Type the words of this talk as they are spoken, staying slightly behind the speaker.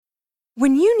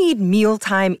When you need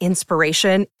mealtime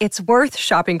inspiration, it's worth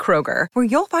shopping Kroger, where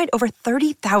you'll find over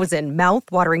 30,000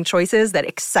 mouth-watering choices that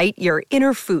excite your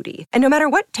inner foodie. And no matter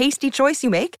what tasty choice you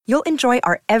make, you'll enjoy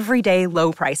our everyday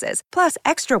low prices, plus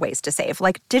extra ways to save,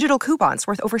 like digital coupons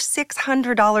worth over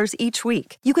 $600 each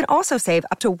week. You can also save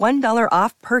up to $1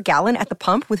 off per gallon at the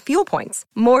pump with fuel points.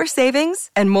 More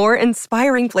savings and more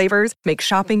inspiring flavors make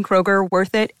shopping Kroger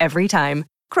worth it every time.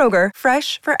 Kroger,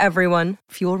 fresh for everyone.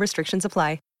 Fuel restrictions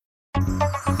apply.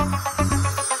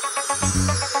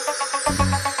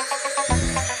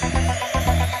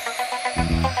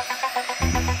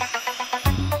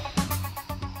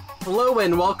 Hello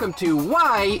and welcome to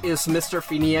Why is Mr.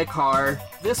 Feeney a Car?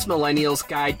 This millennial's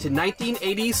guide to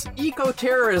 1980s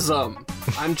eco-terrorism.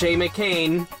 I'm Jay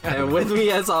McCain, and with me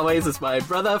as always is my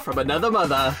brother from another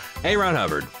mother. Hey, Ron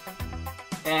Hubbard.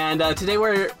 And today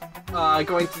we're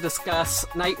going to discuss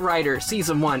Knight Rider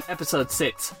Season 1, Episode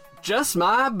 6. Just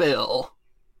My Bill.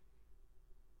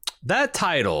 That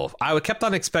title, I kept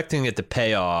on expecting it to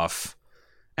pay off,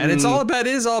 and it's all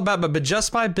about. But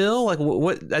Just My Bill, like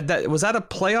what? That was that a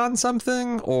play on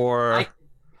something, or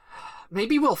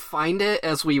maybe we'll find it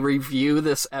as we review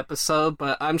this episode.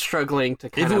 But I'm struggling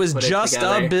to. If it was just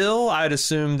a bill, I'd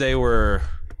assume they were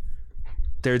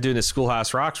doing the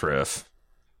Schoolhouse Rocks riff.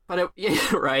 But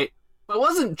yeah, right. But it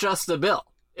wasn't just a bill.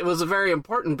 It was a very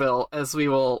important bill, as we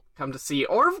will come to see.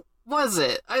 Or was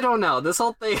it? I don't know. This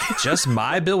whole thing. Just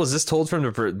My Bill? Was this told from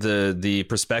the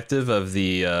perspective of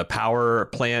the power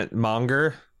plant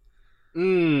monger? Or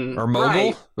mogul?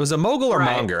 Right. It was a mogul or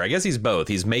monger. I guess he's both.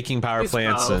 He's making power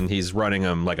plants both. And he's running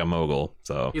them like a mogul.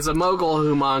 So he's a mogul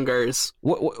who mongers.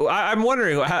 I'm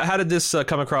wondering, how did this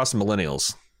come across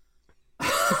millennials?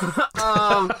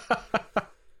 I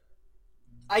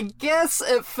guess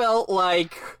it felt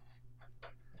like...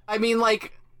 I mean,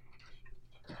 like...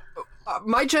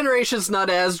 my generation's not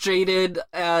as jaded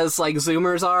as, like,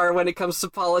 Zoomers are when it comes to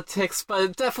politics,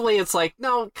 but definitely it's like,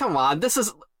 no, come on, this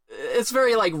is... It's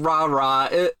very, like, rah-rah.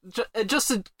 Just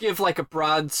to give, like, a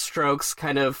broad strokes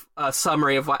kind of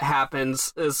summary of what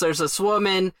happens, is there's this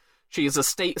woman, she's a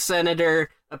state senator,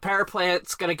 a power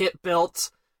plant's gonna get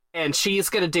built, and she's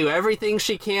gonna do everything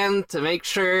she can to make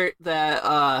sure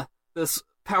that this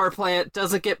power plant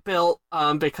doesn't get built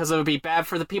because it would be bad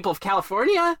for the people of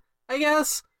California, I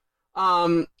guess.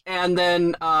 And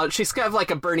then she's kind of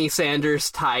like a Bernie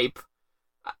Sanders type.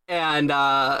 And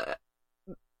at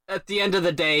the end of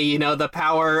the day, you know, the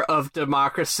power of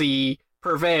democracy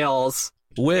prevails.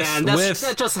 And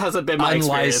that just hasn't been my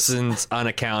experience. Unlicensed,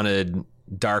 unaccounted,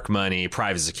 dark money,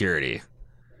 private security.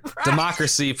 Right.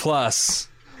 Democracy plus...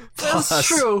 That's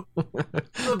true.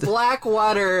 The black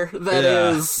water that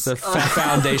is the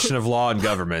foundation of law and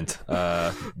government.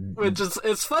 Which is,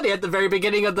 it's funny at the very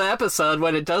beginning of the episode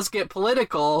when it does get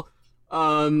political.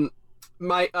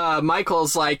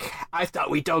 Michael's like, I thought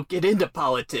we don't get into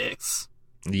politics.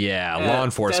 Yeah, law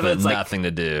enforcement, nothing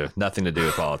to do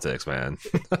with politics, man.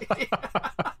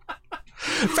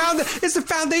 It's the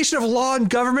foundation of law and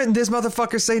government, and this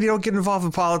motherfucker saying you don't get involved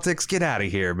in politics. Get out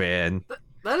of here, man.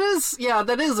 That is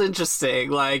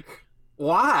interesting. Like,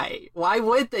 why? Why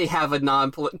would they have a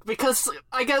non-political? Because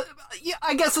I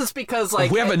guess it's because,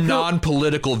 like, we have a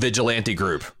non-political vigilante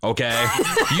group. Okay,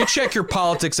 you check your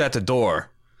politics at the door.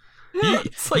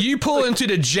 You pull into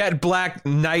the jet black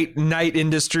Knight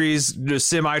Industries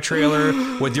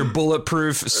semi-trailer with your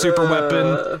bulletproof super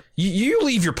weapon. You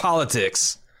leave your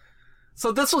politics.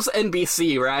 So this was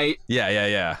NBC, right?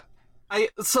 Yeah.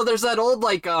 So there's that old,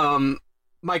 like,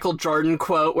 Michael Jordan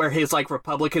quote where he's like,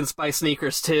 Republicans buy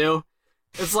sneakers too.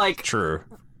 It's like, true.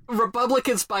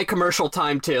 Republicans buy commercial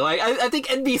time too. Like, I think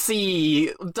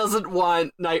NBC doesn't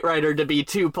want Knight Rider to be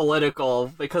too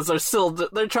political because they're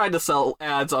trying to sell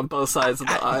ads on both sides of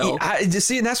the aisle.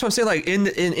 See, and that's what I'm saying. Like in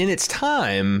its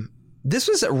time, this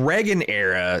was a Reagan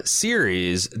era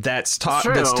series that's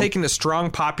taking a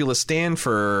strong populist stand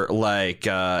for like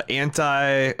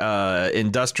anti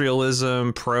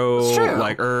industrialism, pro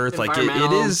like Earth, like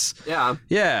it is.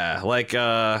 Yeah, like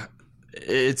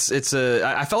it's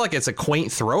I felt like it's a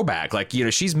quaint throwback. Like, you know,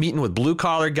 she's meeting with blue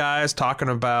collar guys talking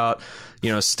about,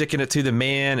 you know, sticking it to the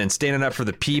man and standing up for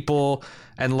the people,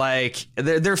 and like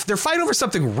they're fighting over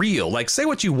something real. Like, say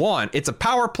what you want, it's a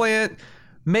power plant.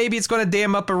 Maybe it's going to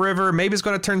dam up a river. Maybe it's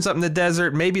going to turn something in the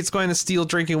desert. Maybe it's going to steal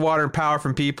drinking water and power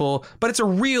from people. But it's a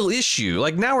real issue.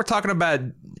 Like, now we're talking about,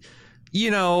 you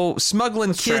know,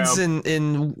 smuggling kids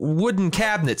in wooden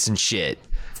cabinets and shit.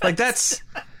 Like, that's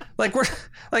like we're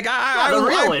like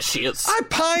real issues. I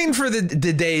pine for the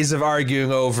days of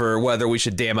arguing over whether we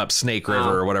should dam up Snake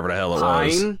River or whatever the hell it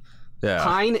was. Yeah.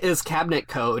 Pine is cabinet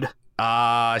code. Shit.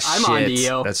 I'm on to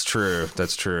you. That's true.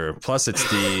 Plus,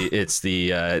 it's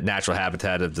the natural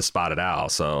habitat of the spotted owl.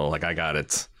 So, like, I got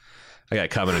it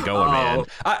coming and going, man.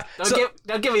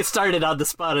 Don't get me started on the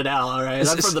spotted owl. All right,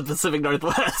 I'm from the Pacific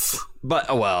Northwest. But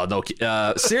no.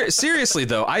 Seriously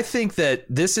though, I think that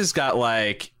this has got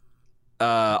like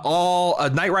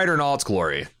a Knight Rider in all its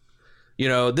glory. You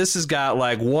know, this has got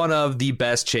like one of the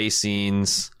best chase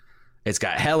scenes. It's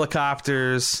got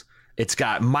helicopters. It's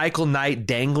got Michael Knight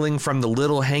dangling from the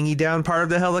little hangy down part of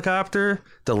the helicopter,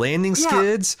 the landing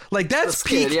skids. Like that's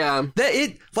peak. Good, yeah.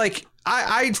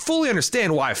 I fully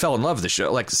understand why I fell in love with the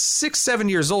show. Like 6-7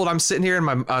 years old, I'm sitting here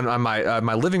on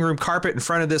my living room carpet in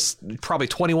front of this probably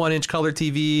 21-inch color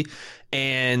TV,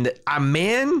 and a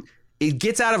man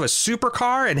gets out of a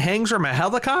supercar and hangs from a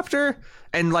helicopter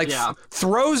and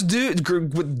throws dudes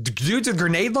with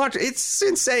grenade launcher. It's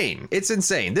insane. This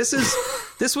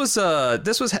was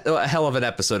a hell of an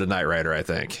episode of Knight Rider, I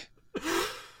think.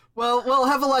 Well, we'll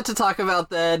have a lot to talk about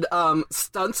then.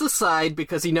 Stunts aside,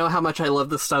 because you know how much I love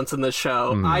the stunts in this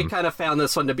show, I kind of found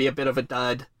this one to be a bit of a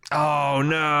dud. Oh,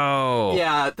 no.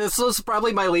 Yeah, this was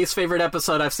probably my least favorite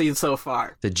episode I've seen so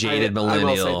far. The jaded millennial.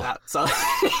 I will say that. So.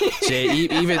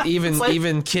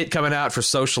 Even Kit coming out for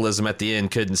socialism at the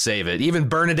end couldn't save it. Even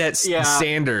Bernadette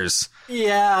Sanders.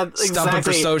 Yeah, exactly. Stumping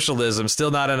for socialism,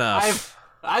 still not enough.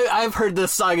 I've heard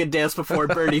this song and dance before,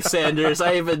 Bernie Sanders.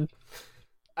 I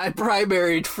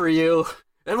primaried for you.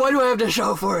 And what do I have to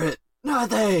show for it?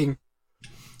 Nothing.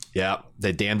 Yeah,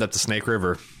 they dammed up the Snake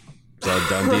River. It's a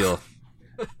done deal.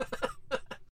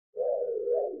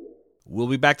 We'll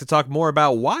be back to talk more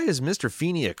about why is Mr.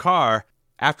 Feeney a car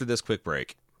after this quick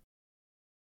break.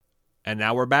 And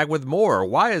now we're back with more.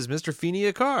 Why is Mr. Feeney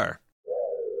a car?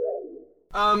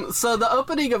 So the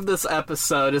opening of this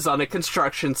episode is on a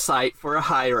construction site for a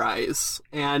high-rise.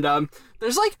 And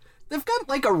they've got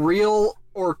like a real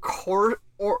orchestral,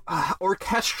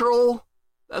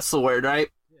 that's the word, right?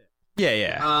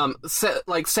 Yeah.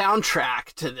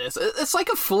 Soundtrack to this. It's like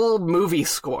a full movie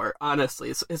score, honestly.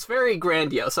 It's very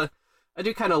grandiose. I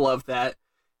do kind of love that.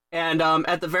 And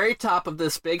at the very top of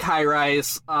this big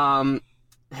high-rise,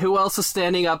 who else is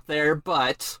standing up there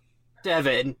but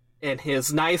Devin in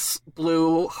his nice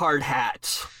blue hard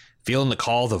hat. Feeling the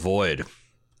call of the void.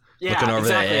 Yeah, looking over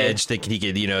exactly. the edge, thinking he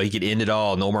could end it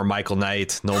all. No more Michael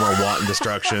Knight. No more wanton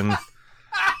destruction.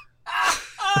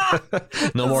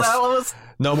 No more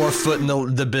footing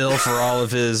the bill for all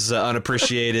of his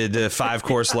unappreciated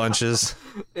 5-course lunches.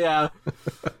 Yeah.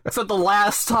 So the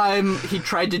last time he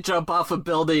tried to jump off a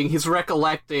building, he's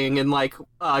recollecting, and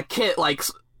Kit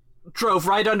drove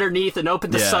right underneath and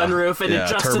opened the sunroof and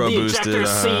adjusted the ejector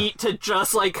seat to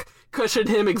just cushion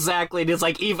him exactly. And he's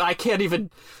like, Eve, I can't even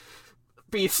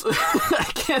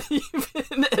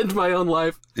end my own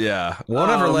life. Yeah,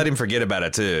 won't ever let him forget about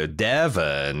it too.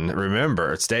 Devin,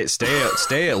 remember, stay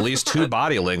at least 2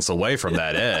 body lengths away from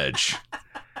that edge.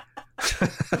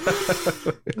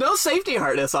 No safety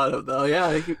harness on him though.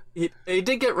 Yeah, he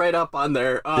did get right up on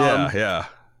there. Yeah.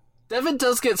 Devin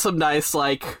does get some nice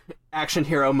action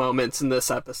hero moments in this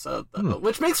episode though,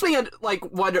 which makes me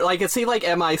wonder, is he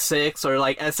MI6 or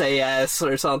SAS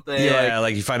or something? Yeah,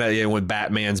 you find out when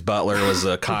Batman's butler was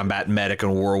a combat medic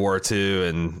in World War II,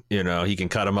 and he can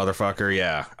cut a motherfucker.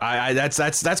 Yeah, that's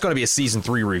going to be a season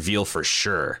 3 reveal for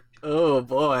sure. Oh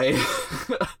boy.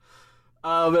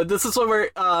 This is when we're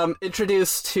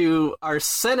introduced to our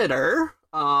senator,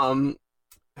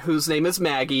 whose name is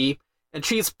Maggie. And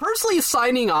she's personally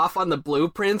signing off on the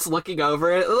blueprints, looking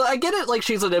over it. I get it,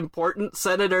 she's an important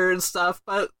senator and stuff,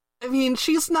 but, I mean,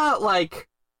 she's not,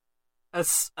 a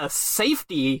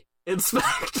safety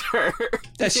inspector.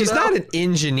 Yeah, she's not an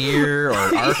engineer or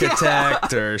an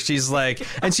architect, or she's like,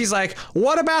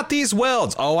 what about these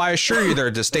welds? Oh, I assure you they're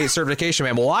a state certification,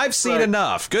 man. Well, I've seen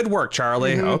enough. Good work,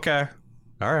 Charlie. Mm-hmm. Okay.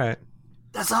 All right.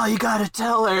 That's all you gotta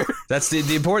tell her. That's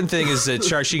the important thing is that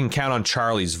she can count on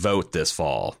Charlie's vote this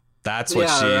fall. That's what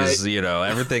she's, right.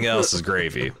 Everything else is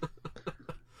gravy.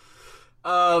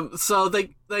 So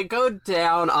they go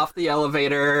down off the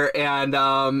elevator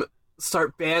and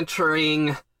start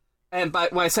bantering. And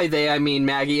when I say they, I mean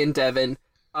Maggie and Devin.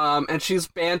 And she's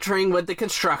bantering with the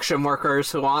construction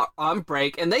workers who are on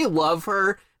break, and they love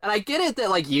her. And I get it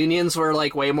that unions were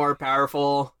way more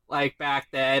powerful back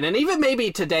then, and even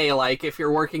maybe today, if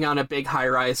you're working on a big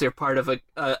high-rise, you're part of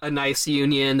a nice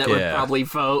union that would probably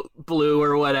vote blue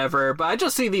or whatever. But I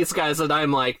just see these guys and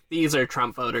I'm like, these are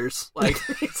Trump voters.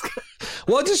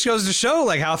 Well, it just goes to show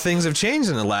how things have changed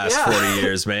in the last 40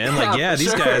 years, man.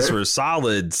 These guys were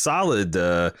solid,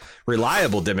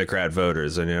 reliable Democrat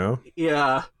voters,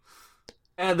 Yeah.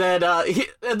 And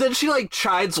then she like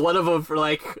chides one of them for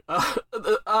like,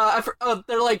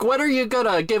 they're like, when are you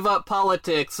gonna give up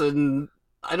politics and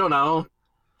I don't know,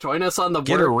 join us on the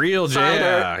get a real job?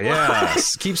 Yeah,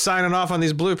 keep signing off on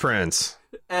these blueprints.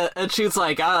 And she's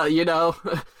like, you know,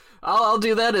 I'll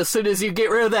do that as soon as you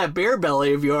get rid of that beer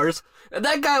belly of yours. And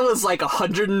that guy was like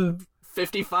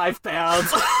 155 pounds.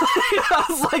 I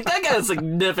was like, that guy's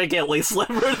significantly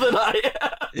slimmer than I am.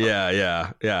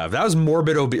 Yeah. That was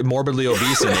morbidly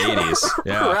obese in the 80s.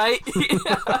 Yeah. Right?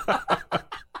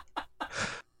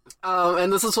 Yeah.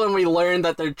 And this is when we learn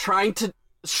that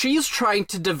she's trying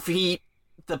to defeat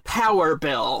the power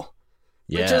bill.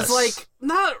 Which is, like,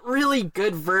 not really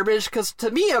good verbiage, because to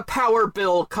me a power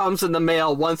bill comes in the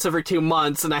mail once every 2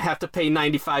 months, and I have to pay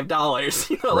 $95.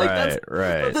 You know,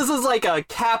 right. But this is like a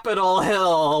Capitol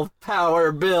Hill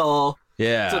power bill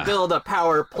to build a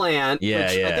power plant, which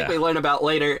I think we learn about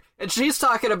later. And she's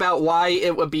talking about why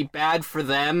it would be bad for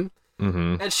them.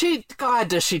 Mm-hmm. And God,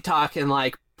 does she talk in,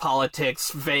 like,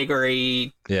 politics,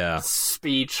 vagary,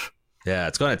 speech. Yeah,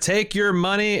 it's going to take your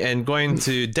money and going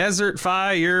to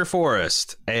desertify your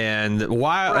forest, and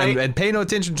and pay no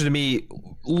attention to me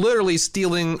literally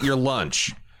stealing your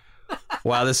lunch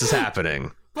while this is happening.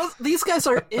 Well, these guys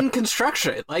are in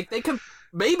construction. Like, they could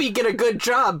maybe get a good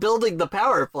job building the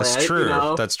power plant. That's true. You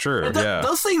know? That's true.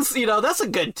 Those things, you know, that's a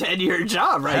good 10-year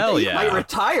job, right? Hell yeah. You might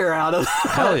retire out of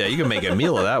that. Hell yeah, you can make a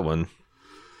meal of that one.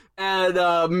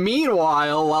 And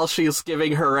meanwhile, while she's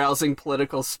giving her rousing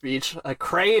political speech, a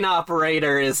crane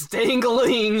operator is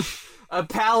dangling a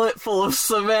pallet full of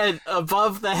cement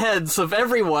above the heads of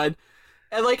everyone.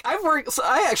 And, like,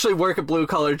 I actually work a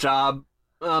blue-collar job,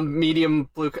 medium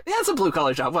blue... Yeah, it's a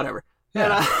blue-collar job, whatever.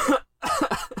 Yeah.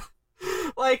 And,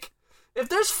 like, if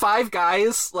there's 5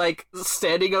 guys, like,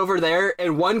 standing over there,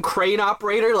 and one crane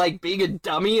operator, like, being a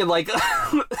dummy and, like...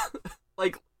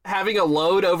 like... having a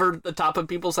load over the top of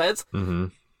people's heads,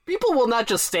 people will not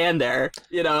just stand there,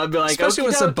 you know, and be like, especially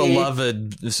with a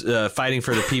beloved fighting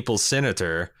for the people's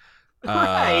senator.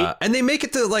 Right. And they make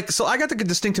it to, like, so I got the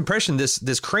distinct impression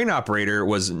this crane operator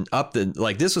was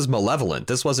this was malevolent.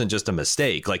 This wasn't just a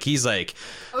mistake. Like, he's like,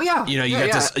 oh yeah, you know, you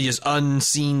got this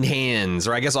unseen hands,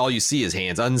 or I guess all you see is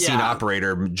hands, unseen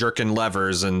operator jerking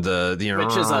levers, and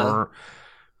which is a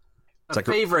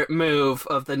favorite move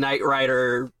of the Knight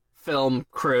Rider film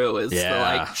crew is to,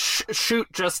 like, shoot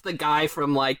just the guy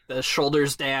from, like, the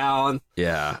shoulders down.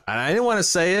 Yeah, and I didn't want to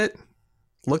say it.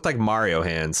 Looked like Mario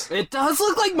hands. It does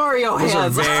look like Mario hands.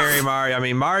 Those are very Mario. I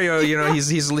mean, Mario. You know, he's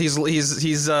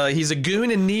a goon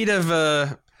in need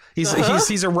of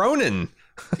he's a Ronin.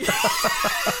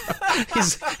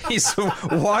 he's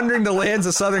wandering the lands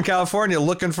of Southern California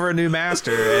looking for a new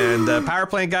master, and power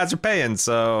plant gods are paying.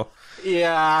 So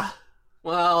yeah,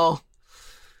 well.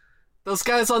 Those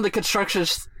guys on the construction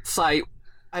site,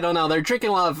 I don't know, they're drinking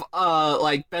a lot of,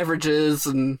 like, beverages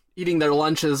and eating their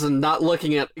lunches and not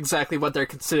looking at exactly what they're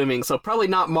consuming, so probably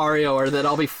not Mario, or that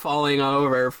I'll be falling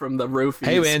over from the roofies.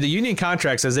 Hey, man, the union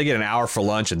contract says they get an hour for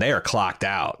lunch, and they are clocked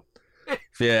out.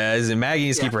 Yeah, and Maggie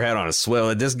needs to keep her head on a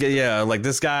swivel. This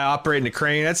guy operating the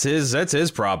crane, that's his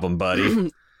problem,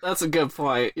 buddy. That's a good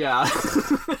point, yeah.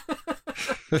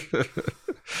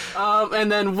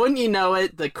 And then, wouldn't you know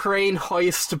it, the crane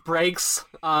hoist breaks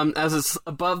as it's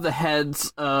above the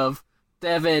heads of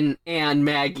Devin and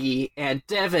Maggie, and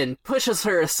Devin pushes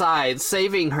her aside,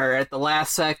 saving her at the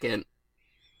last second.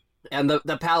 And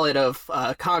the pallet of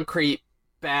concrete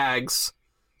bags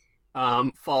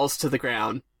falls to the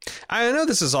ground. I know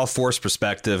this is all forced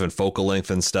perspective and focal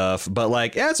length and stuff, but,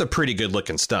 like, that's a pretty good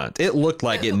looking stunt. It looked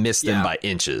like it missed them by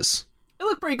inches. It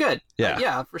looked pretty good. Yeah.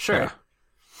 Yeah, for sure. Yeah.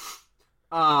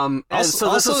 And this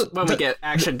is when we get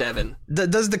Action Devin.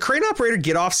 Does the crane operator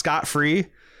get off scot-free?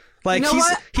 Like, you know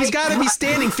he's got to be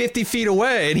standing 50 feet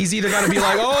away, and he's either got to be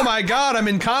like, oh my god, I'm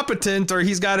incompetent, or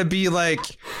he's got to be, like,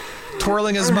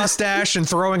 twirling his mustache and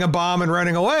throwing a bomb and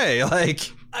running away.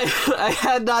 Like, I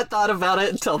had not thought about it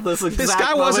until this exact This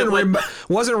guy wasn't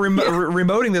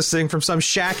remoting this thing from some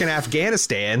shack in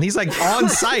Afghanistan. He's, like, on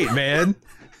site, man.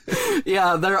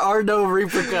 Yeah, there are no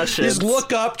repercussions. Just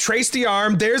look up, trace the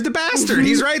arm, there's the bastard.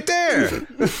 He's right there.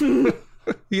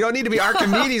 You don't need to be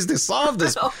Archimedes to solve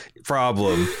this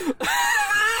problem.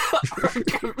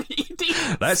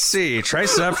 Archimedes? Let's see.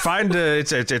 Trace up, find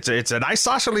it's an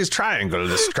isosceles triangle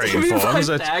this crane forms.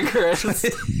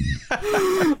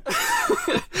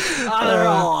 They're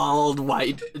all old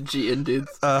white Aegean dudes.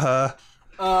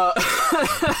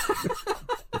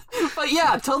 But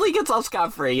yeah, totally gets off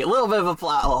scot-free. A little bit of a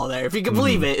plot hole there, if you can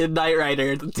believe it, in Knight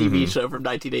Rider, the TV show from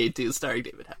 1982 starring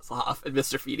David Hasselhoff and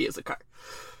Mr. Feedy as a car.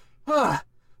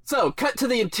 So, cut to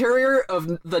the interior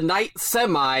of the Knight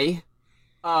Semi,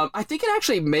 I think it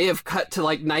actually may have cut to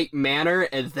like Night Manor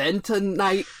and then to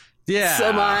Night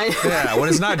Semi. Yeah, when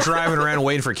it's not driving around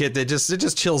waiting for Kit, it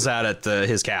just chills out at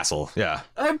his castle. Yeah.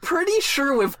 I'm pretty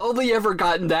sure we've only ever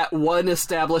gotten that one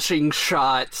establishing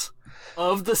shot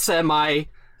of the Semi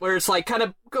where it's like kind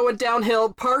of going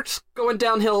downhill, parts going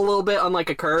downhill a little bit on like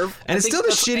a curve. And it's still the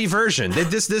shitty version.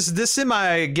 This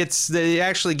Semi gets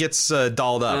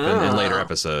dolled up in later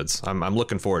episodes. I'm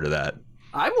looking forward to that.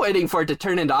 I'm waiting for it to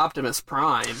turn into Optimus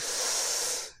Prime.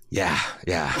 Yeah.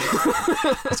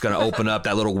 It's going to open up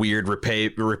that little weird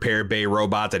repair bay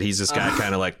robot that he's this guy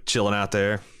kind of like chilling out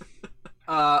there.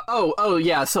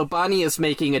 Yeah. So Bonnie is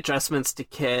making adjustments to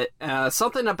Kit.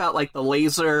 Something about like the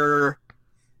laser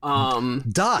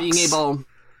ducts. Being able.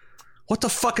 What the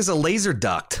fuck is a laser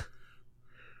duct?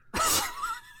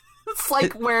 It's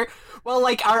like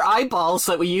like our eyeballs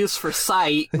that we use for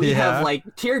sight, we have like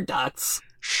tear ducts.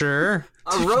 Sure.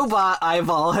 A robot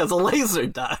eyeball has a laser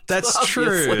duct. That's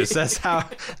obviously. true. That's how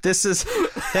this is.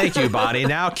 Thank you, Bonnie.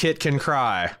 Now Kit can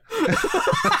cry.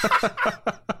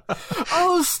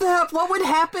 Oh, snap. What would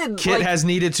happen? Kit has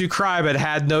needed to cry but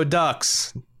had no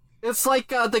ducts. It's like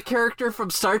the character from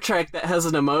Star Trek that has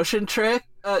an emotion chip.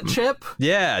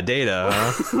 Yeah, Data.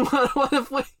 Huh? What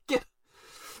if we get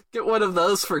one of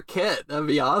those for Kit? That'd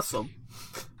be awesome.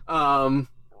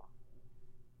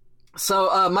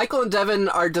 So Michael and Devin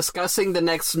are discussing the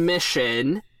next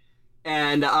mission,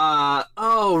 and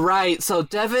so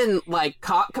Devin like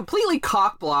completely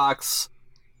cockblocks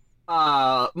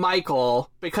Michael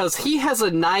because he has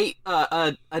a night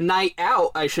out,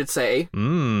 I should say.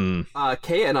 KNIGHT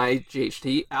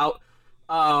out.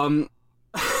 Oh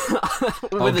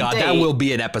god, that will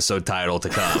be an episode title to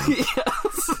come.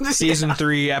 Yes. Season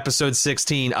 3, episode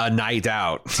 16, A Night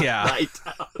Out. Yeah. Night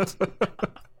out.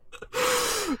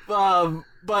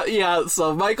 But yeah,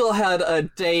 so Michael had a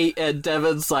date and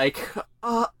Devin's like,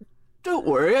 don't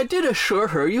worry, I did assure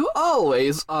her you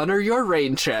always honor your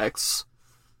rain checks.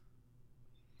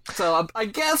 So I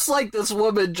guess like this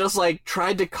woman just like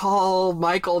tried to call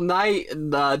Michael Knight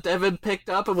and Devin picked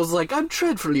up and was like, I'm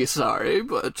dreadfully sorry,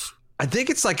 but... I think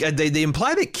it's like they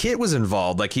imply that Kit was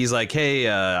involved. Like he's like, hey,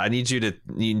 I need you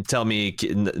to tell me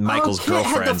Michael's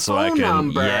girlfriend had the so I can.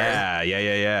 Number. Yeah.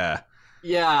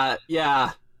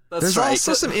 That's There's right.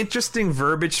 also some interesting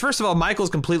verbiage. First of all, Michael's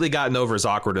completely gotten over his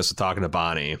awkwardness of talking to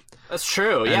Bonnie. That's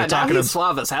true. And yeah, now he's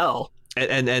suave as hell.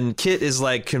 And Kit is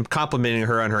like complimenting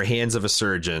her on her hands of a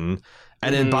surgeon.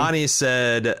 And then Bonnie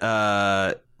said,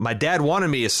 my dad wanted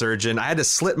me a surgeon. I had to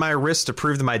slit my wrist to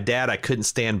prove to my dad I couldn't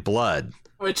stand blood.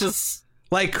 Which is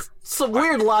like some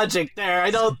weird logic there. I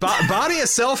don't. Bonnie a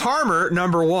self-harmer.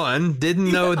 Number one,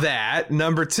 didn't know that.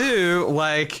 Number two,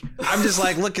 like I'm just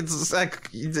like, look, it's like,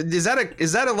 is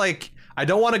that a like? I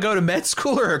don't want to go to med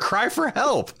school or a cry for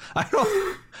help.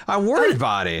 I'm worried,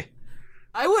 Bonnie.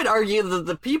 I would argue that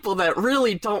the people that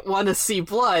really don't want to see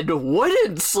blood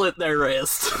wouldn't slit their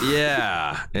wrist.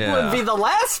 Yeah. Would be the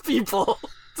last people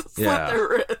to slit their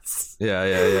wrists.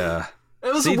 Yeah.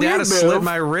 It was See, a weird Dad move. slit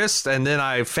my wrist, and then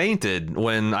I fainted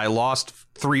when I lost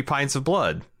 3 pints of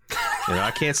blood. I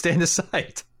can't stand the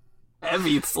sight.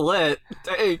 Heavy slit.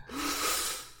 Dang.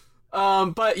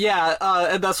 But yeah,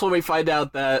 and that's when we find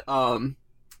out that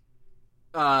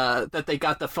that they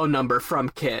got the phone number from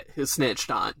Kit, who snitched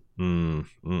on.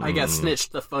 I guess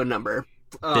snitched the phone number.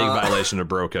 Big violation of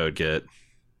bro code, Kit.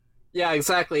 Yeah,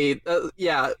 exactly.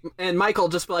 Yeah, and Michael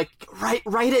just be like,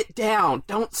 write it down.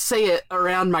 Don't say it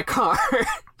around my car.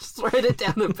 Just write it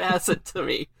down and pass it to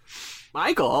me.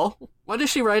 Michael, what is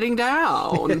she writing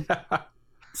down?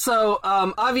 So,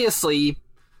 obviously,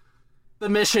 the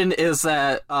mission is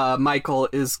that Michael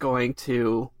is going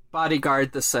to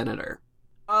bodyguard the senator.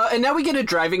 And now we get a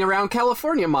driving around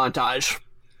California montage.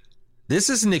 This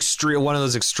is one of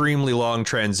those extremely long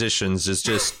transitions. It's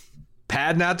just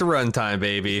padding out the runtime,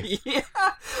 baby. Yeah.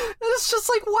 It's just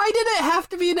like, why did it have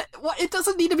to be it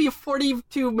doesn't need to be a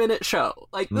 42-minute show.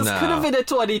 Like, this could have been a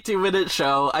 22-minute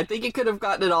show. I think it could have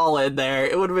gotten it all in there.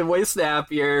 It would have been way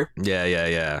snappier.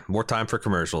 Yeah. More time for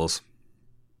commercials.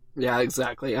 Yeah,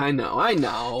 exactly. I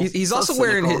know. He's so also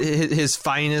cynical. wearing his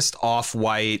finest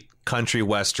off-white country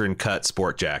western cut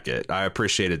sport jacket. I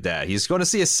appreciated that. He's going to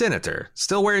see a senator,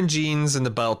 still wearing jeans and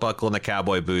the belt buckle and the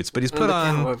cowboy boots, but he's put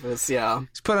on he's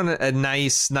put on a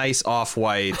nice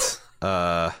off-white.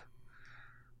 It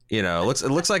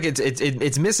looks like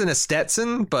it's missing a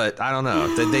Stetson, but I don't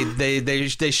know.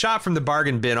 They shot from the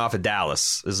bargain bin off of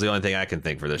Dallas is the only thing I can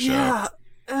think for this show. Yeah.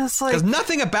 It's like, because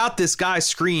nothing about this guy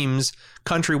screams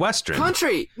country western.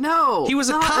 No, he was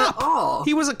a cop. At all.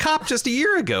 He was a cop just a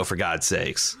year ago, for God's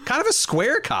sakes. Kind of a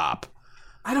square cop.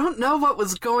 I don't know what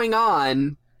was going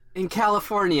on in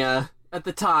California at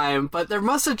the time, but there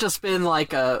must have just been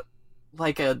like a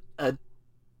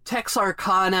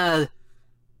Texarkana.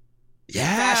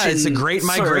 Yeah, it's a great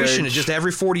migration. Surge. It's just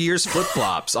every 40 years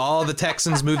flip-flops. All the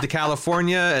Texans move to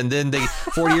California, and then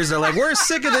 40 years they're like, we're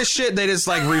sick of this shit. They just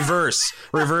like reverse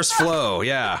flow.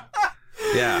 Yeah.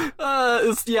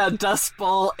 Dust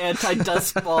Bowl,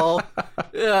 anti-Dust Bowl.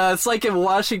 Yeah, it's like in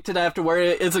Washington after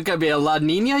is it going to be a La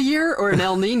Nina year or an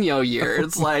El Nino year?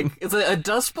 It's like, is it a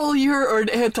Dust Bowl year or an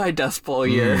anti-Dust Bowl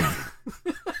year?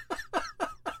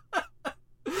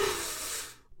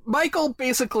 Michael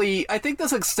basically, I think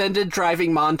this extended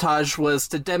driving montage was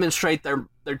to demonstrate they're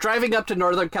driving up to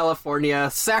Northern California,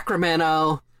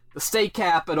 Sacramento, the state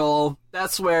capital.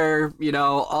 That's where,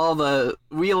 all the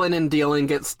wheeling and dealing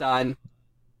gets done.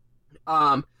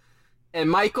 And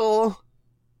Michael,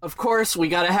 of course, we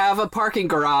gotta have a parking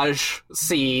garage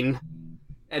scene.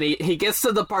 And he gets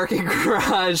to the parking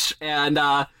garage, and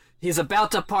he's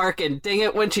about to park, and ding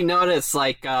it, wouldn't you notice,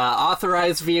 like,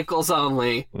 authorized vehicles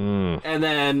only. And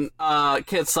then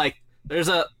Kit's like, there's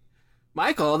a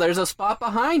spot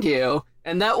behind you.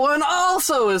 And that one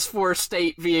also is for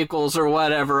state vehicles or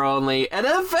whatever only. And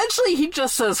eventually he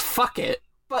just says, fuck it.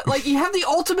 But, like, you have the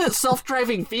ultimate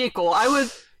self-driving vehicle. I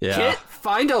would, Kit,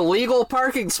 find a legal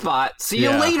parking spot. See you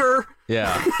later.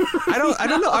 Yeah. I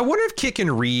don't know. I wonder if Kit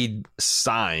can read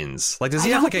signs. Like, does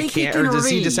he have, like, a can, or does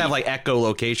he just have, like,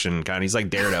 echolocation kind of? He's like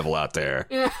Daredevil out there.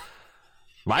 Yeah.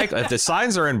 Michael, if the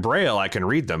signs are in Braille, I can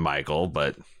read them, Michael,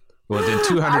 but within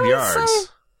 200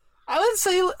 yards. I would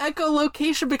say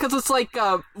echolocation because it's like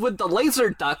with the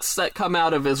laser ducts that come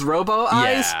out of his robo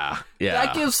eyes. Yeah.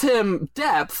 That gives him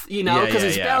depth, because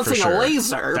he's bouncing a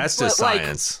laser. That's just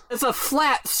science. Like, it's a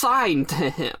flat sign to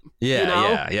him.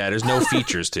 Yeah. There's no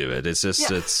features to it. It's just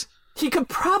it's. He could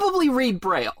probably read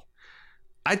Braille.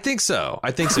 I think so.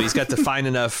 He's got to find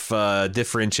enough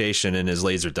differentiation in his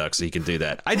laser duct so he can do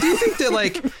that. I do think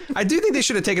they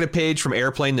should have taken a page from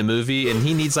Airplane the movie, and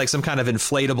he needs like some kind of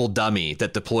inflatable dummy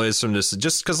that deploys from this,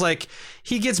 just because like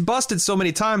he gets busted so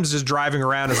many times just driving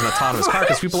around as an autonomous car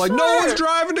because people are like, no one's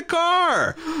driving the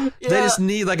car. Yeah. They just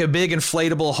need like a big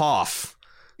inflatable Hoff.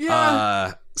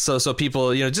 Yeah. So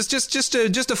people, just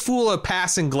to fool a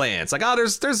passing glance, like, oh,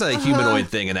 there's a humanoid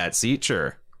thing in that seat,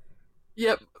 sure.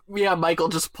 Yep. Yeah, Michael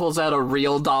just pulls out a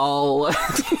real doll.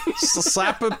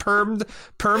 Slap a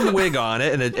permed wig on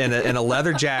it and a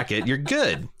leather jacket. You're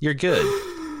good.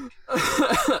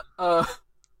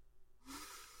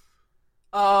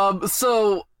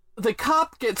 So the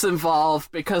cop gets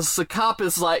involved because the cop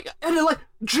is like,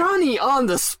 Johnny on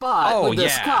the spot with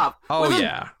this cop.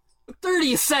 Within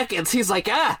 30 seconds, he's like,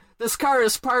 this car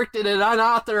is parked in an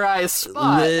unauthorized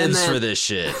spot. Lives for this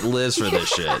shit.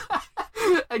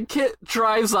 And Kit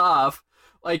drives off,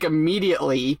 like,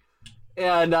 immediately.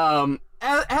 And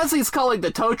as he's calling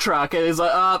the tow truck, and he's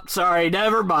like, oh, sorry,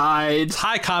 never mind. It's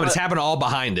high comedy. It's happening all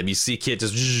behind him. You see Kit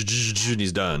just, and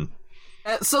he's done.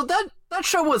 So that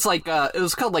show was like, it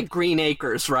was called, like, Green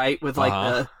Acres, right? With,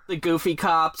 like, the goofy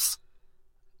cops.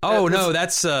 Oh, no,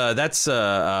 that's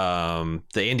the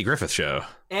Andy Griffith show.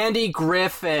 Andy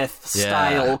Griffith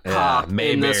style cop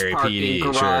Mayberry, in this parking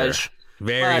garage. Sure.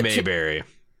 Very Mayberry.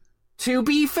 To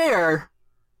be fair,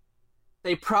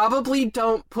 they probably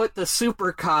don't put the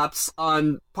super cops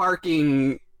on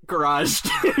parking garage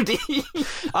duty.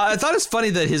 I thought it's funny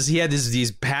that he had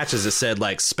these patches that said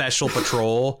like special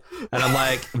patrol, and I'm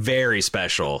like, very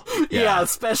special. Yeah,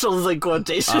 special is like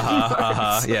quotation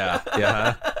marks.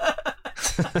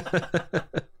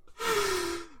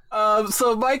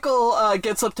 So Michael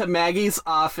gets up to Maggie's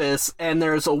office, and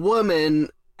there's a woman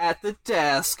at the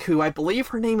desk who I believe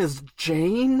her name is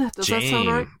Jane. Does that sound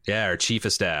right? Yeah, our chief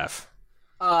of staff.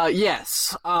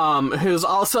 Yes. Who's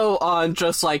also on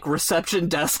just like reception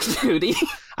desk duty.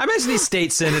 I imagine these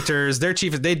state senators, their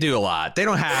chief, they do a lot. They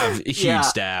don't have huge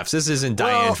staffs. This isn't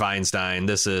Dianne Feinstein.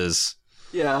 This is.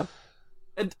 Yeah.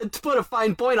 And to put a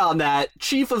fine point on that,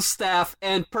 chief of staff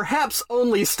and perhaps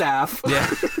only staff. Yeah.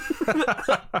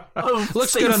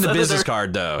 Looks good on the business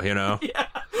card, though, Yeah,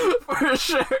 for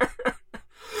sure.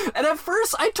 And at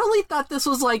first, I totally thought this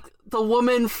was like the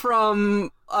woman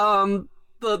from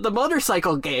the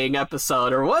motorcycle gang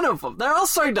episode, or one of them. They're all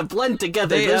starting to blend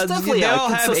together. They all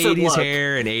have 80s look.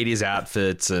 hair and 80s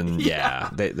outfits, and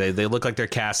they look like they're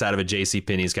cast out of a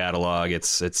JCPenney's catalog.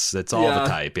 It's all the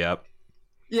type. Yep.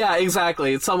 Yeah,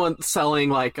 exactly. It's someone selling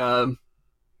like a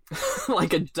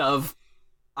like a Dove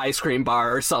ice cream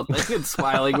bar or something and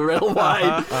smiling real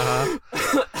wide.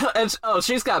 And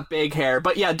she's got big hair.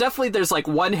 But yeah, definitely there's like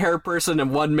one hair person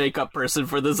and one makeup person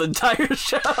for this entire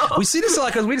show. We see this a lot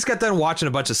because we just got done watching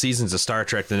a bunch of seasons of Star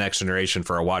Trek The Next Generation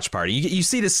for a watch party. You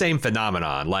see the same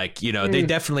phenomenon. Like, you know, they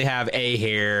definitely have a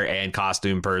hair and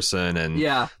costume person,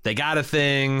 and they got a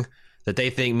thing that they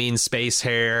think means space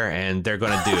hair, and they're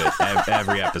going to do it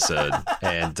every episode.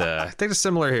 And I think it's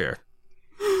similar here.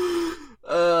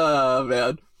 Oh,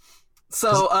 man.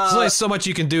 So, there's only so much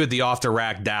you can do with the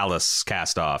off-the-rack Dallas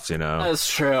cast-offs, you know? That's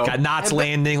true. Got Knots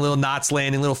Landing,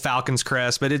 little Falcon's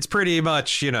Crest, but it's pretty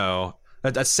much, you know,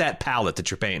 a set palette that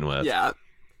you're painting with. Yeah.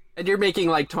 And you're making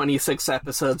like 26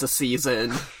 episodes a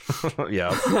season.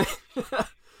 Yeah.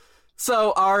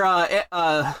 So,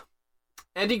 our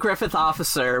Andy Griffith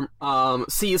officer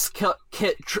sees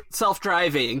Kit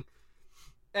self-driving,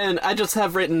 and I just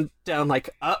have written down like,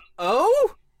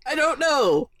 oh? I don't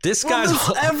know. This guy's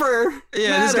ever.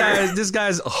 Yeah, matter? this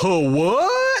guy's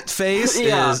what face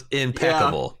is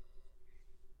impeccable.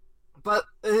 Yeah. But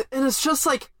and it's just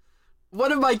like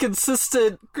one of my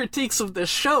consistent critiques of this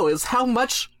show is how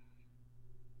much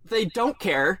they don't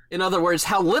care. In other words,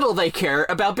 how little they care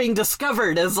about being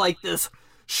discovered as like this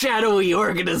shadowy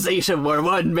organization where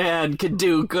one man can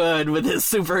do good with his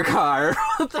supercar.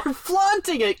 They're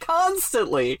flaunting it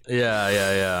constantly.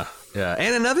 Yeah.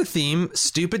 And another theme,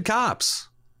 stupid cops.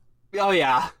 Oh,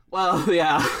 yeah. Well,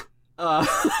 yeah.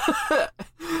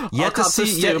 Yet to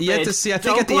see. I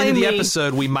think at the end of the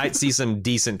episode, we might see some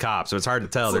decent cops. So it's hard to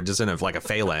tell. They're just in like a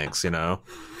phalanx, you know?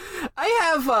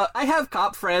 I have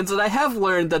cop friends, and I have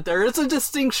learned that there is a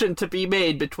distinction to be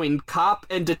made between cop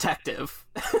and detective.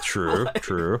 True.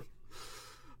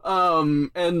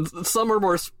 And some are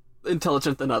more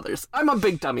intelligent than others. I'm a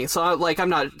big dummy, so I'm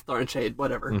not throwing shade.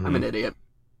 Whatever. Mm-hmm. I'm an idiot.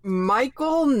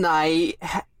 Michael Knight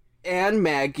and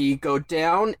Maggie go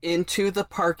down into the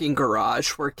parking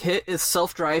garage where Kit is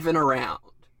self-driving around.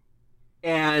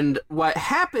 And what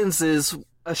happens is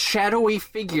a shadowy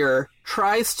figure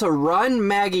tries to run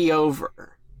Maggie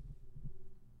over.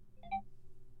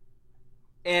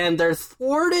 And they're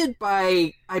thwarted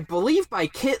by, I believe, by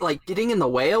Kit, like, getting in the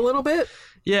way a little bit.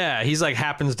 Yeah, he's like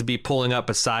happens to be pulling up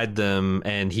beside them,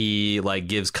 and he like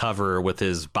gives cover with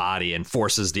his body and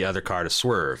forces the other car to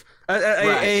swerve.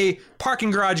 A parking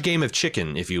garage game of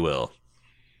chicken, if you will.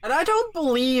 And I don't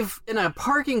believe in a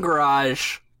parking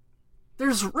garage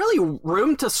there's really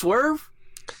room to swerve.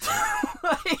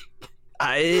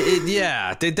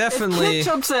 They definitely. If Kit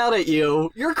jumps out at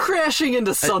you, you're crashing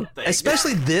into something.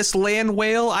 Especially this land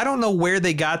whale. I don't know where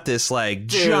they got this like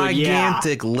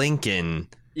gigantic Lincoln.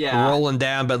 Yeah. Rolling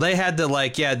down, but they had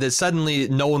to suddenly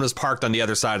no one was parked on the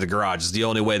other side of the garage. It's the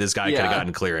only way this guy could have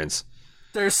gotten clearance.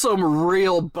 There's some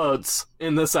real boats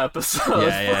in this episode.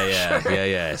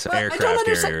 Yeah. So aircraft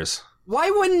carriers.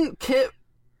 Why wouldn't Kit,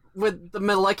 with the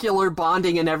molecular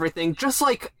bonding and everything, just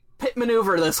like pit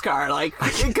maneuver this car, like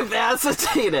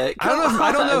incapacitate it?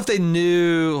 I don't know if they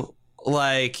knew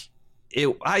like.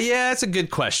 It's a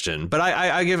good question, but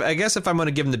I guess if I'm going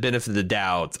to give them the benefit of the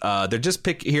doubt, they're just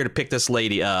here to pick this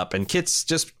lady up, and Kit's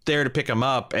just there to pick him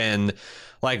up, and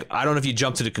like I don't know if you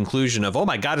jump to the conclusion of, oh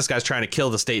my god, this guy's trying to kill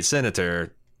the state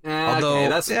senator. Although, okay,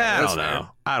 that's fair. I don't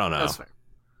know. That's fair.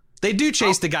 They do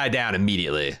chase the guy down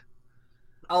immediately.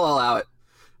 I'll allow it.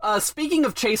 Speaking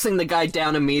of chasing the guy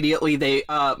down immediately, they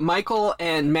Michael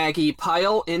and Maggie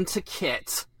pile into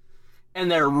Kit,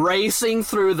 and they're racing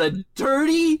through the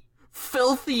dirty,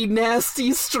 filthy,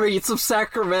 nasty streets of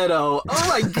Sacramento. Oh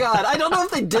my god, I don't know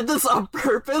if they did this on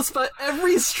purpose, but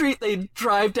every street they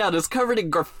drive down is covered in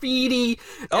graffiti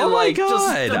and my god, just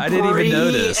I didn't even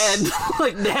notice. And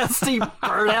like nasty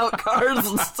burnout cars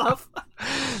and stuff.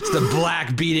 It's the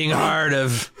black beating heart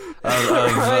of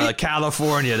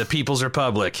California, the People's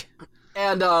Republic.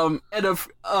 And are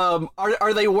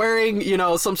they wearing,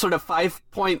 some sort of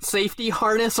 5-point safety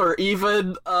harness or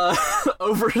even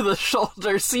over the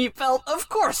shoulder seatbelt? Of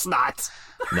course not.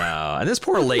 No, and this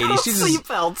poor lady, she's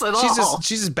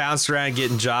just bounced around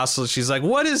getting jostled. She's like,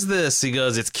 "What is this?" He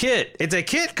goes, "It's Kit. It's a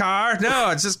Kit car."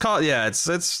 No, it's just called. Yeah,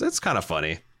 it's kind of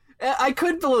funny. I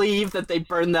could believe that they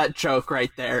burned that joke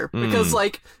right there because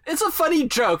it's a funny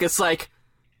joke. It's like,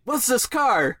 what's this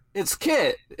car? It's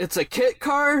Kit. It's a Kit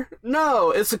car?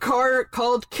 No, it's a car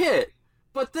called Kit.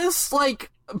 But this,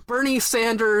 Bernie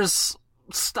Sanders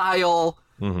style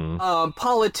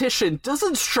politician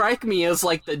doesn't strike me as,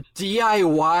 the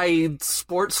DIY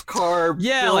sports car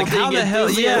building how the hell,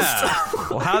 enthusiast.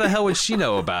 Well, how the hell would she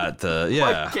know about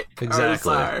Kit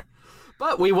exactly. Are.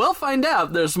 But we will find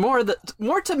out there's more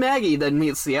to Maggie than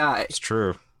meets the eye. It's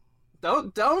true.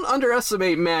 Don't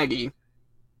underestimate Maggie.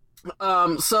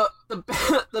 So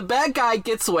the bad guy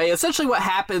gets away. Essentially what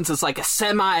happens is like a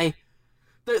semi...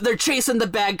 They're chasing the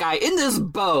bad guy in this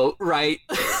boat, right?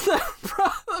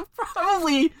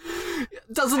 Probably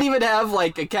doesn't even have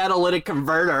like a catalytic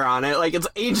converter on it. Like, it's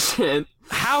ancient.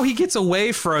 How he gets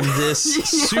away from this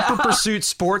Super Pursuit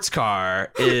sports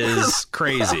car is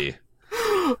crazy.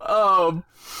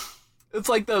 It's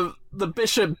like the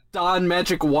Bishop Don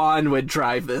Magic Wand would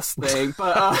drive this thing,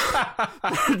 but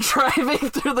they're driving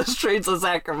through the streets of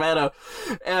Sacramento,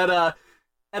 and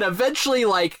eventually,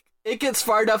 like, it gets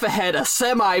far enough ahead, a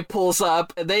semi pulls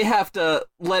up, and they have to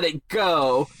let it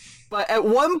go. But at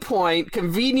one point,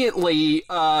 conveniently,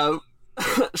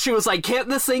 she was like, "Can't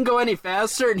this thing go any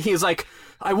faster?" And he's like,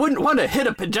 "I wouldn't want to hit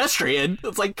a pedestrian."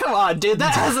 It's like, come on, dude,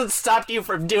 that hasn't stopped you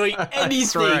from doing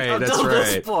anything until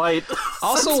this point.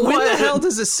 Also, when the hell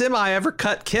does a semi ever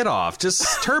cut KITT off?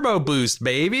 Just turbo boost,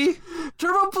 baby.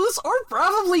 Turbo boost, or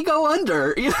probably go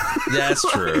under. That's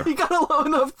true. You got a low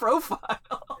enough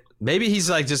profile. Maybe he's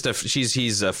like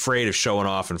he's afraid of showing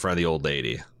off in front of the old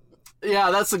lady. Yeah,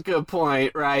 that's a good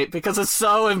point, right? Because it's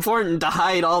so important to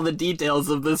hide all the details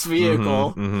of this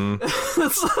vehicle. It'd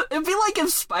be like if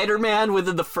Spider-Man,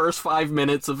 within the first 5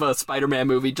 minutes of a Spider-Man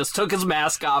movie, just took his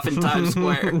mask off in Times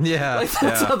Square.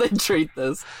 That's how they treat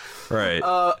this. Right.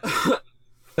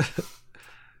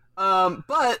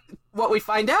 But what we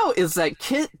find out is that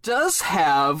KITT does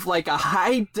have like a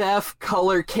high-def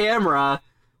color camera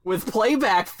with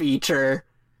playback feature.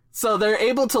 So they're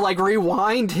able to, like,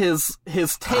 rewind his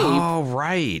tape. Oh,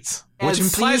 right. Which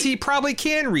implies he probably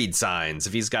can read signs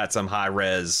if he's got some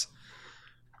high-res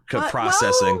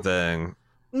processing thing.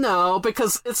 No,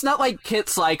 because it's not like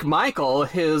KITT's like, Michael,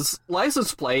 his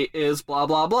license plate is blah,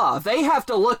 blah, blah. They have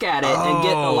to look at it and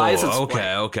get the license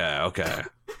plate. Okay.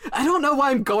 I don't know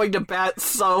why I'm going to bat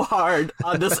so hard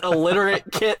on this illiterate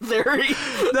KITT theory.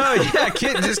 No, yeah,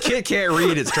 KITT can't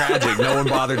read. It's tragic. No one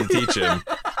bothered to teach him.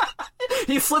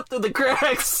 He slipped through the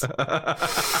cracks.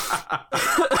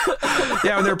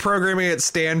 Yeah, when they're programming at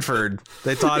Stanford,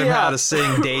 they taught him how to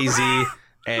sing Daisy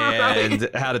and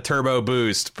how to turbo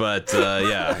boost. But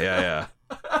yeah.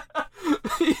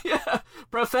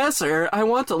 Professor, I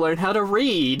want to learn how to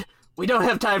read. We don't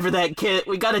have time for that, KITT.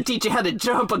 We got to teach you how to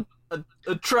jump a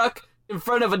truck in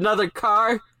front of another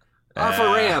car off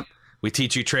a ramp. We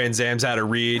teach you Transams how to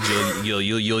read. You'll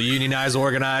unionize,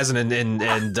 organize,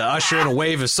 and usher in a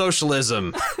wave of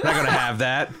socialism. We're not gonna have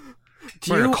that.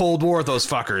 We're in a Cold War with those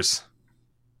fuckers.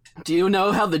 Do you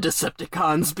know how the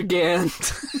Decepticons began?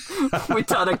 We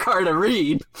taught a car to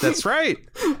read. That's right.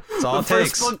 That's all it takes. The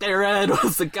first book they read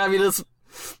was the Communist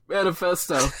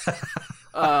Manifesto.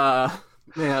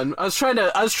 Man, I was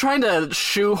trying to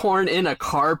shoehorn in a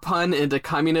car pun into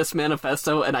Communist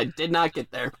Manifesto, and I did not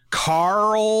get there.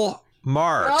 Karl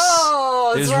Marx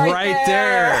is right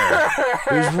there.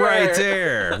 He's right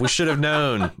there. We should have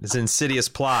known. It's an insidious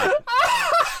plot.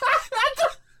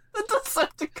 The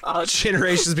Decepticons.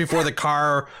 Generations before the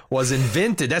car was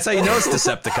invented. That's how you know it's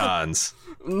Decepticons.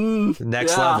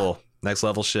 Next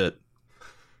level shit.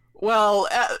 Well,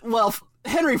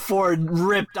 Henry Ford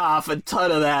ripped off a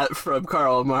ton of that from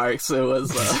Karl Marx. It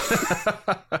was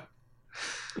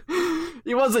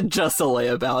he wasn't just a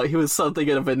layabout. He was something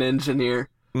of an engineer.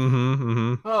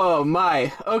 Oh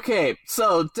my. Okay,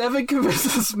 so Devin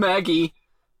convinces Maggie.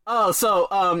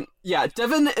 Devin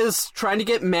is trying to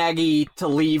get Maggie to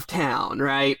leave town,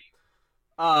 right?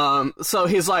 So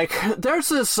he's like, there's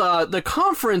this the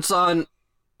conference on.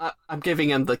 I'm giving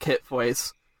him the KITT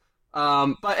voice.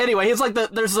 But anyway, he's like,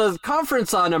 there's a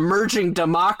conference on emerging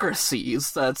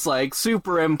democracies that's like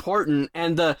super important,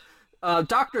 and the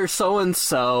Dr.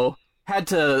 So-and-so had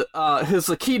to,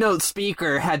 the keynote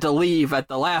speaker had to leave at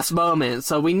the last moment,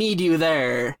 so we need you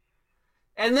there.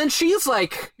 And then she's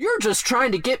like, you're just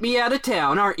trying to get me out of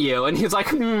town, aren't you? And he's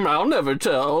like, I'll never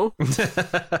tell. Because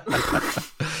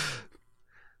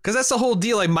that's the whole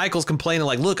deal. Like, Michael's complaining,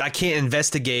 like, look, I can't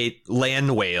investigate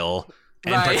land whale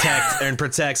and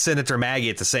protect Senator Maggie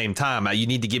at the same time. You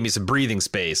need to give me some breathing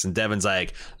space. And Devin's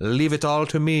like, leave it all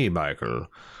to me, Michael.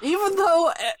 Even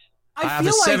though I have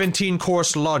a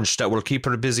 17-course lunch that will keep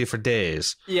her busy for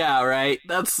days. Yeah, right.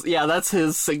 That's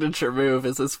his signature move,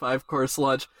 is his 5-course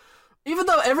lunch. Even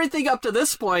though everything up to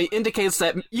this point indicates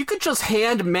that you could just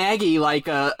hand Maggie like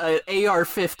a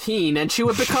AR-15 and she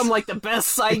would become like the best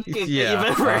psychic you've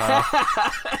ever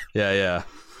had. Yeah.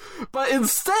 But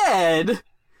instead,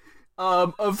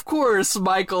 of course,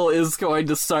 Michael is going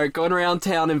to start going around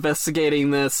town investigating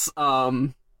this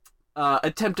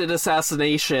attempted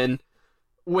assassination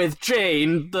with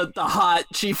Jane, the hot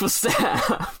chief of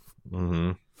staff.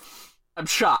 Mm-hmm.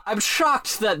 I'm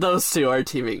shocked that those two are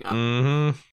teaming up.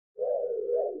 Mm-hmm.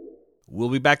 We'll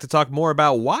be back to talk more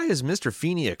about why is Mr.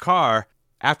 Feeney a car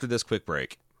after this quick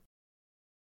break.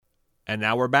 And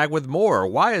now we're back with more.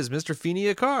 Why is Mr. Feeney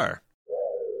a car?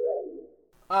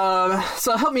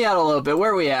 So help me out a little bit.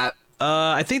 Where are we at?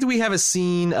 I think that we have a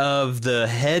scene of the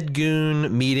head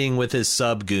goon meeting with his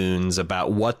sub-goons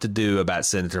about what to do about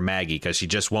Senator Maggie, because she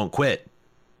just won't quit.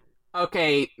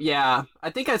 Okay, yeah. I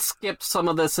think I skipped some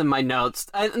of this in my notes.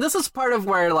 And this is part of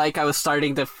where, like, I was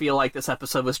starting to feel like this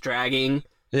episode was dragging.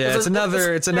 Yeah, it's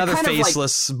another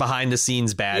faceless,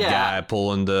 behind-the-scenes bad guy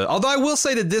pulling the... Although I will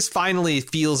say that this finally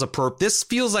feels this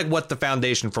feels like what the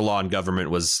Foundation for Law and Government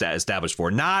was established for.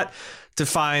 Not to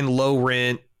find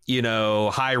low-rent,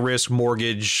 high-risk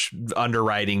mortgage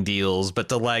underwriting deals, but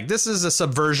to, like, this is a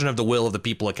subversion of the will of the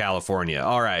people of California.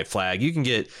 All right, Flag, you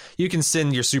can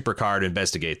send your supercar to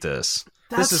investigate this.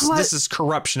 This is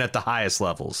corruption at the highest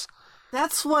levels.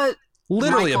 That's what...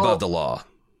 Literally above the law.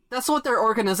 That's what their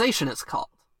organization is called.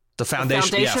 The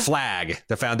foundation? Yeah, FLAG,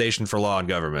 the Foundation for Law and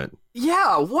Government.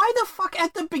 Yeah, why the fuck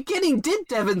at the beginning did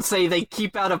Devin say they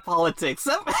keep out of politics?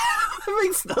 That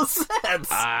makes no sense.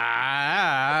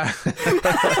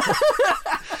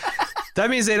 That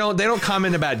means they don't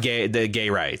comment about the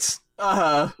gay rights.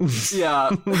 Yeah.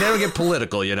 They don't get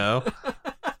political,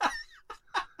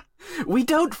 We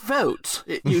don't vote,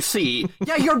 you see.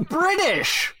 Yeah, you're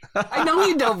British. I know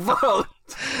you don't vote.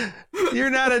 You're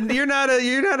not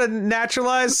a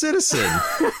naturalized citizen.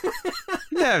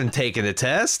 You haven't taken a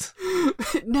test.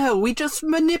 No, we just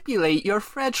manipulate your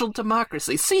fragile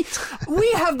democracy. See, we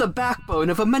have the backbone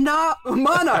of a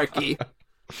monarchy.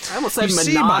 I almost said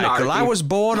monarchy. See, Michael, I was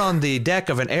born on the deck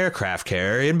of an aircraft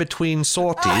carrier in between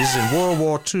sorties in World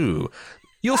War II.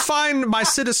 You'll find my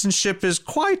citizenship is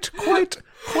quite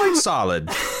solid.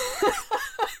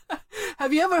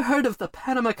 Have you ever heard of the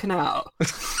Panama Canal?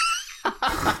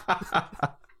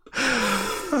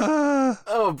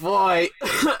 Oh boy.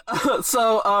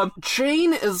 So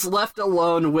Jane is left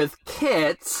alone with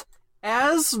Kit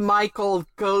as Michael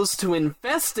goes to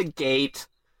investigate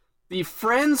the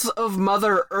Friends of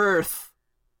Mother Earth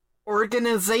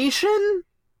organization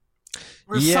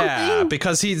or something?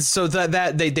 Because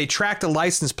they tracked the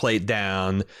license plate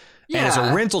down. Yeah. And it's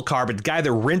a rental car, but the guy that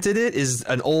rented it is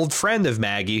an old friend of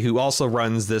Maggie who also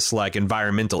runs this, like,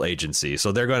 environmental agency.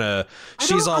 So they're gonna...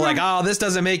 She's all like, oh, this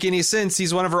doesn't make any sense.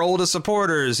 He's one of her oldest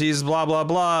supporters. He's blah, blah,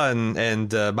 blah.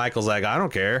 And Michael's like, I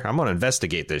don't care. I'm gonna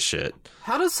investigate this shit.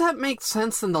 How does that make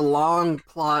sense in the long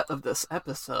plot of this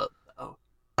episode, though?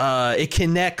 It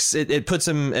connects... It puts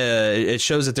him... it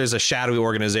shows that there's a shadowy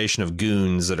organization of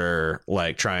goons that are,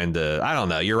 like, trying to... I don't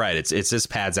know. You're right. It's just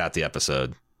pads out the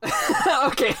episode.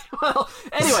 Okay, well,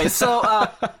 anyway, so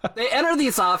they enter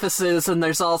these offices and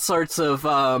there's all sorts of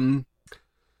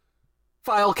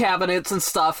file cabinets and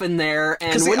stuff in there.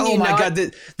 And God,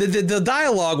 the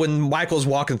dialogue when Michael's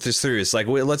walking through is like,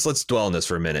 let's dwell on this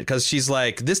for a minute, because she's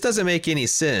like, this doesn't make any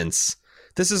sense.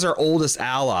 This is our oldest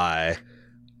ally.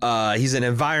 He's an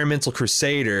environmental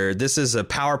crusader. This is a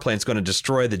power plant that's going to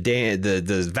destroy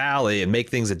the valley and make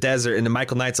things a desert. And then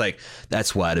Michael Knight's like,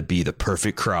 that's why it'd be the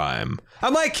perfect crime.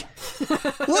 I'm like,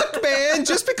 look, man,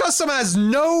 just because someone has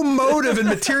no motive and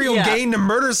material gain to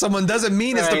murder someone doesn't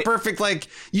mean it's the perfect, like,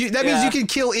 that means you can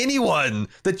kill anyone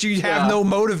that you have no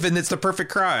motive in. It's the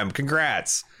perfect crime.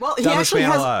 Congrats. Well, he actually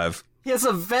he has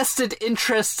a vested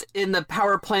interest in the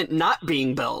power plant not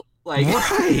being built. Like,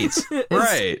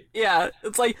 right. Yeah,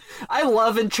 it's like, I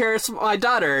love and cherish my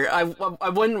daughter. I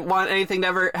wouldn't want anything to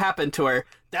ever happen to her.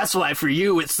 That's why for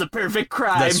you it's the perfect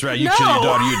crime. That's right. You kill your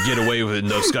daughter, you'd get away with it in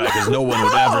no sky because no one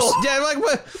would ever. Yeah, like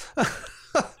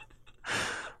what?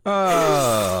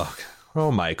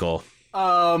 Oh, Michael.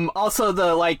 Also,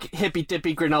 the like hippy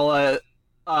dippy granola,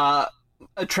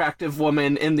 attractive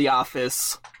woman in the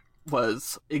office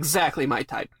was exactly my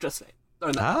type. Just saying.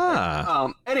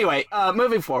 Anyway,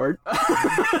 moving forward.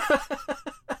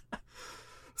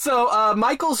 So,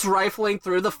 Michael's rifling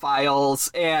through the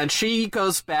files, and she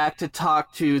goes back to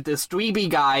talk to this dweeby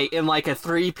guy in, like, a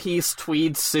 3-piece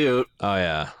tweed suit. Oh,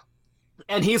 yeah.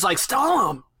 And he's like,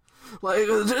 stall him! Like,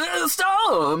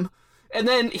 stall him! And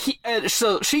then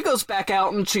so she goes back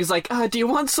out and she's like, do you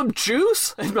want some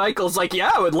juice? And Michael's like,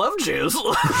 yeah, I would love juice.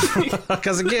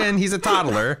 Because again, he's a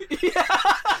toddler. Yeah.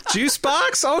 Juice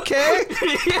box? Okay.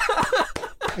 Yeah.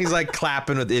 He's like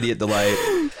clapping with idiot delight.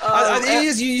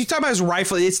 You talk about his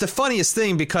rifle. It's the funniest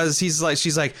thing because she's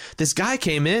like, this guy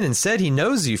came in and said he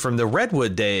knows you from the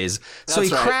Redwood days. So he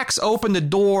cracks open the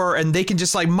door and they can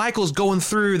just like, Michael's going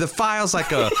through the files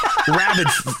like a rabid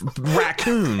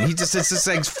raccoon. It's just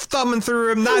like thumbing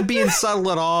through him, not being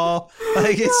subtle at all.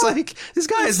 Like, it's like, this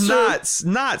guy is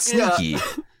not sneaky.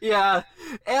 Yeah.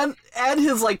 And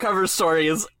his like cover story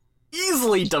is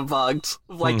easily debunked.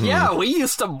 Like, yeah, we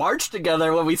used to march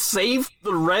together when we saved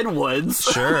the Redwoods.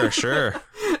 Sure.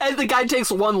 And the guy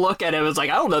takes one look at him and is like,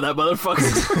 I don't know that motherfucker.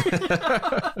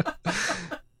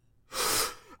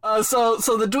 So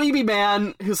the dweeby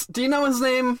man, do you know his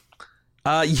name?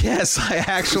 Yes, I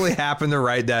actually happen to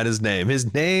write down his name.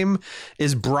 His name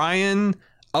is Brian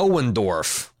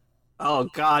Ohlendorf. Oh,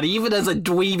 God, even as a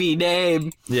dweeby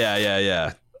name.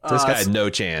 Yeah. This guy had no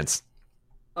chance.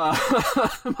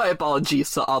 My apologies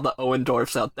to all the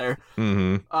Ohlendorfs out there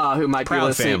who might Proud be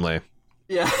listening. family.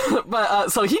 Yeah, but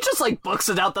so he just like books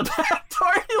it out the back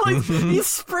door. He's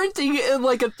sprinting in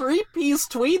like a 3-piece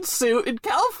tweed suit in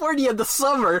California in the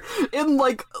summer in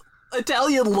like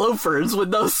Italian loafers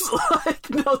with no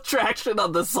traction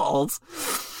on the soles.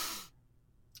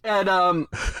 And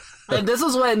this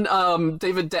is when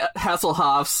David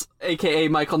Hasselhoff's, aka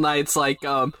Michael Knight's, like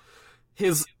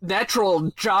his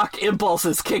natural jock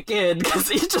impulses kick in because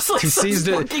he just like he sees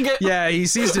the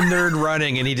nerd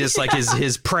running and he just like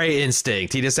his prey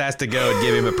instinct. He just has to go and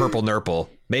give him a purple nurple,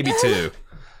 maybe 2.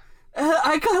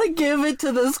 I gotta give it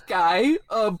to this guy,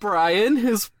 Brian,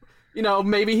 who's, you know,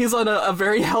 maybe he's on a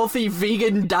very healthy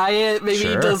vegan diet. Maybe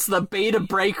he does the Beta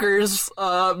Breakers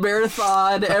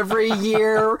marathon every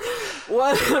year.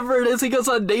 Whatever it is, he goes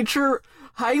on nature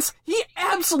hikes. He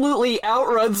absolutely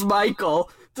outruns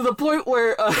Michael to the point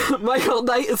where Michael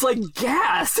Knight is like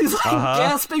gassed. He's like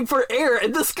gasping for air,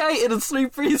 and this guy in a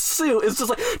 3-piece suit is just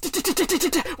like,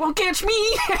 won't catch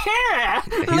me.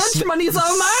 Lunch money's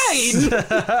all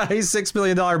mine. He's $6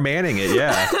 million manning it,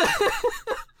 yeah.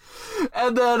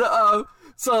 And then,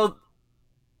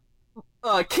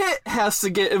 Kit has to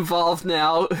get involved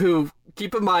now, who,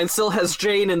 keep in mind, still has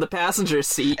Jane in the passenger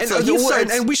seat. And, so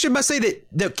and we should must say that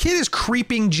the Kit is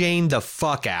creeping Jane the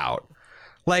fuck out.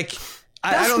 Like,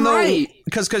 I don't know,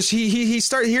 because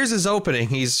here's his opening.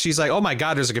 She's like, oh my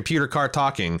God, there's a computer car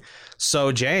talking.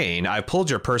 So Jane, I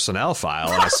pulled your personnel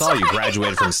file and I saw you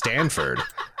graduated from Stanford.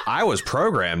 I was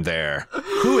programmed there.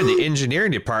 Who in the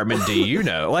engineering department do you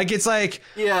know? Like, it's like,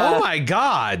 oh my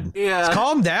God. Yeah.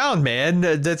 Calm down, man.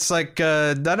 That's like,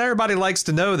 not everybody likes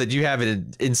to know that you have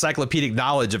an encyclopedic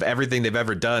knowledge of everything they've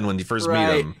ever done when you first meet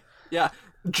them. Yeah.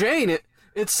 Jane,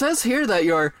 it says here that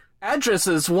your address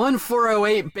is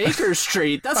 1408 Baker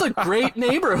Street. That's a great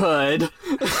neighborhood.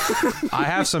 I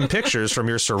have some pictures from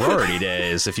your sorority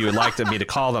days if you would like me to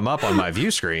call them up on my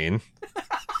view screen.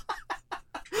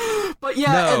 But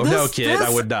yeah, no, kid,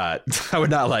 I would not. I would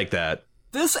not like that.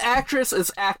 This actress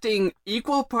is acting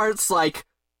equal parts like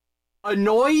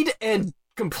annoyed and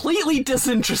completely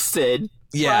disinterested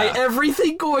by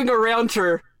everything going around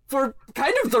her for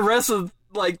kind of the rest of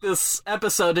like this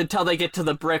episode until they get to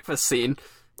the breakfast scene,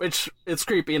 which it's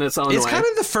creepy in its own way. It's kind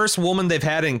of the first woman they've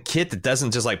had in Kit that doesn't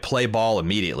just like play ball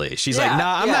immediately. She's like,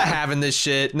 nah, I'm not having this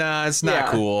shit. Nah, it's not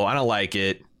cool. I don't like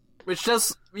it. Which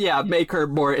does, make her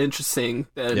more interesting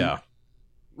than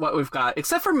what we've got.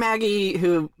 Except for Maggie,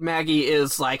 who Maggie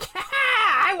is like,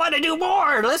 I want to do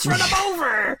more. Let's run them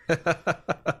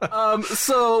over.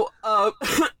 So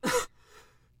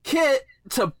Kit,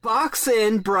 to box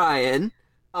in Brian,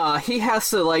 he has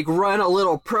to like run a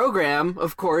little program,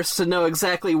 of course, to know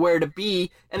exactly where to be,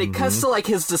 and it cuts to like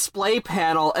his display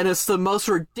panel, and it's the most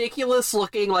ridiculous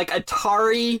looking like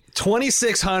Atari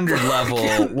 2600 level.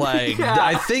 Like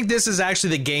I think this is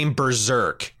actually the game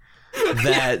Berserk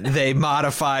that they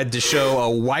modified to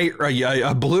show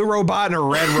a blue robot and a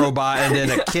red robot and then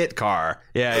a Kit car.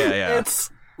 Yeah. It's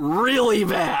really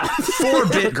bad.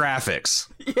 4-bit graphics.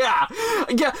 Yeah.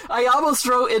 I almost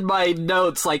wrote in my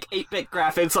notes like 8-bit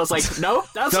graphics. I was like, nope,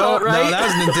 that's not right. No, that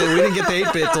was Nintendo. We didn't get the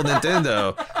 8-bit till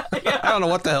Nintendo. I don't know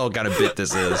what the hell kind of bit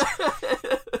this is.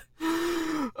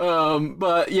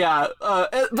 But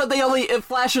it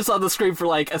flashes on the screen for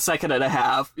like a second and a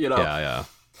half, you know. Yeah.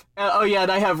 And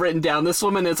I have written down, this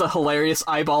woman is a hilarious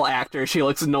eyeball actor. She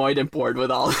looks annoyed and bored with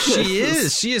all of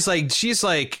this. She's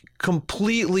like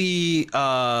completely just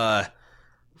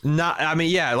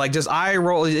eye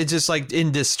roll. It's just like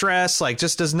in distress, like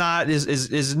just is not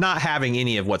having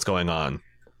any of what's going on.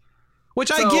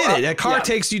 Which I get it. A car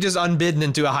takes you just unbidden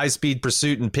into a high-speed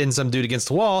pursuit and pins some dude against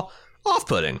the wall.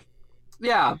 Off-putting.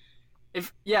 Yeah.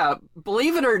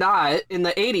 Believe it or not, in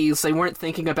the 80s, they weren't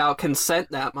thinking about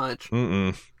consent that much.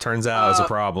 Turns out it's a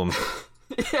problem.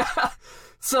 Yeah.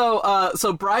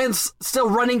 So Brian's still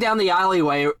running down the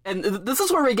alleyway, and this is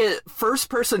where we get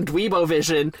first-person Dweebo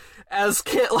vision as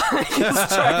Kit is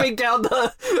driving down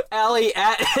the alley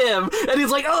at him, and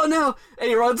he's like, oh no, and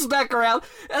he runs back around,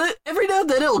 and then every now and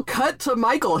then it'll cut to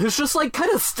Michael, who's just like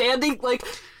kind of standing, like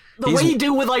the way you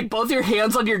do with like both your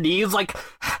hands on your knees, like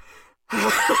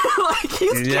Like,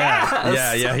 he's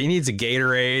gassed. Yeah. He needs a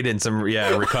Gatorade and some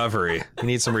recovery. He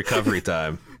needs some recovery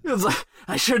time. He was like,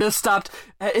 I should have stopped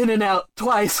at In-N-Out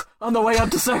twice on the way up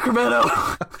to Sacramento.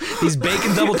 These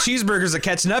bacon double cheeseburgers are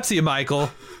catching up to you, Michael.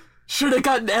 Should have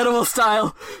gotten animal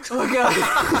style.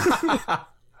 Oh,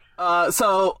 God.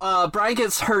 So Brian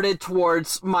gets herded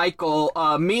towards Michael.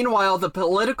 Meanwhile, the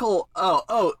political...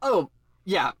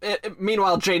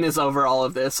 meanwhile, Jane is over all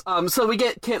of this. So we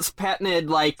get Kit's patented,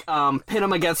 pin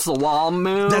him against the wall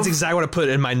move. That's exactly what I put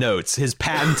in my notes. His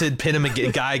patented pin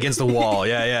him guy against the wall.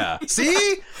 Yeah.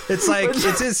 See? It's like,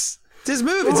 it's his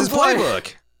move. It's his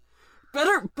playbook.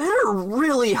 Better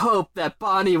really hope that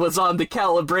Bonnie was on the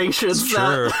calibrations.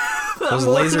 Sure. Those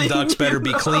laser ducks better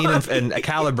be clean and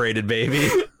calibrated, baby.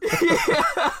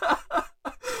 Yeah.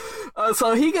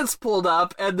 So he gets pulled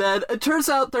up, and then it turns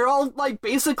out they're all,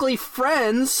 basically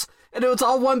friends, and it was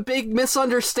all one big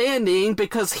misunderstanding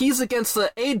because he's against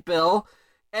the aid bill,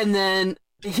 and then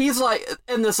he's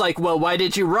well, why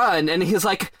did you run? And he's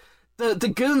like,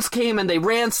 the goons came and they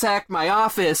ransacked my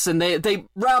office, and they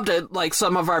robbed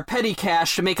some of our petty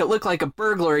cash to make it look like a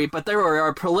burglary, but they were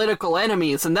our political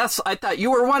enemies, and I thought you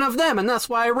were one of them, and that's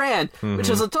why I ran, which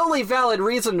is a totally valid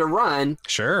reason to run.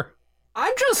 Sure.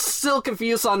 I'm just still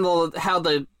confused on how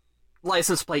the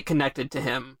license plate connected to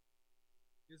him.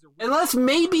 Unless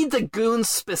maybe the goons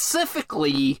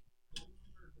specifically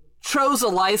chose a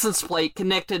license plate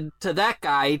connected to that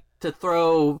guy to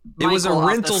throw Michael. It was a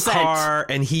rental off the car,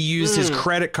 and he used his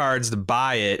credit cards to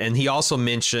buy it, and he also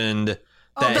mentioned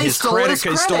that his credit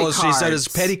cards. He said his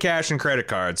petty cash and credit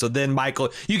card. So then Michael,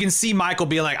 you can see Michael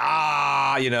being like,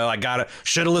 I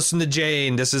should have listened to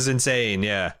Jane. This is insane.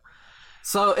 Yeah.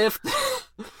 So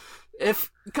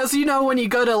because when you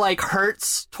go to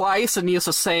Hertz twice and use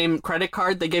the same credit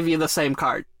card, they give you the same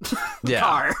card.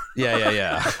 Car.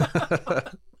 Yeah.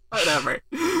 Whatever.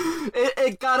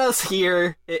 It got us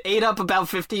here. It ate up about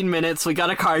 15 minutes. We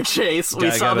got a car chase. We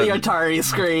saw the Atari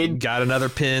screen. Got another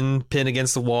pin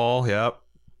against the wall. Yep.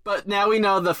 But now we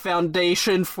know the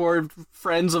Foundation for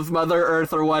Friends of Mother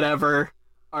Earth or whatever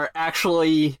are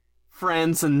actually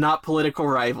friends and not political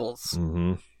rivals.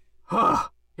 Mm-hmm.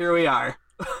 Here we are.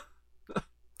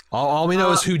 All we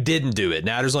know is who didn't do it.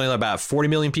 Now there's only about 40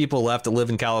 million people left that live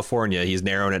in California. He's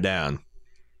narrowing it down.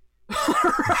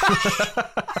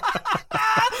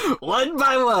 One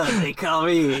by one, they call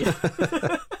me.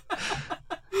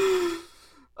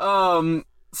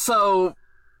 So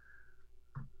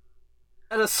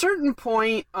at a certain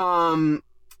point,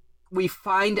 we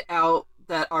find out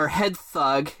that our head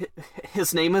thug,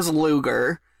 his name is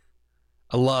Luger.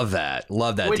 I love that.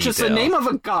 Which detail. Is the name of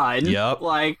a gun. Yep.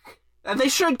 And they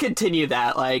should continue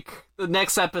that. The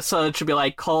next episode should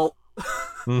be Cult.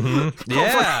 Mm-hmm.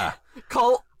 Yeah.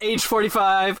 Cult, age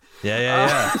 45.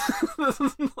 Yeah.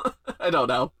 I don't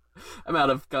know. I'm out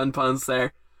of gun puns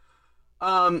there.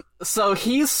 So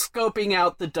he's scoping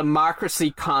out the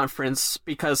Democracy Conference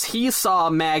because he saw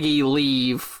Maggie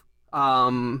leave,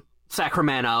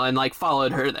 Sacramento and,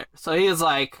 followed her there. So he was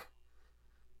like,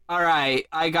 all right,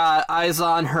 I got eyes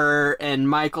on her, and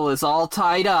Michael is all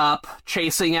tied up,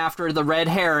 chasing after the red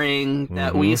herring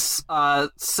that we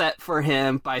set for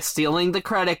him by stealing the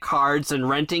credit cards and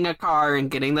renting a car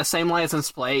and getting the same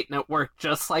license plate, and it worked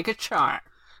just like a charm.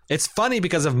 It's funny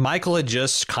because if Michael had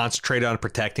just concentrated on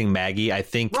protecting Maggie, I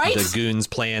think the goons'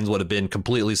 plans would have been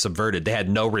completely subverted. They had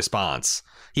no response.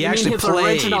 He actually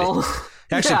played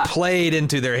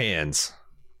into their hands.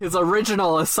 His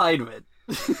original assignment.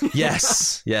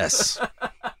 Yes.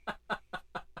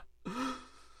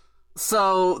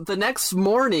 So the next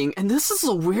morning, and this is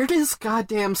the weirdest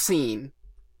goddamn scene.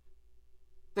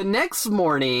 The next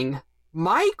morning,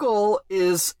 Michael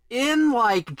is in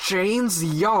Jane's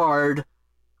yard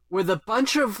with a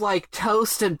bunch of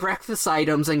toast and breakfast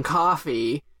items and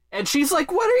coffee, and she's like,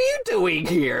 "What are you doing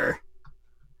here?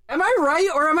 Am I right,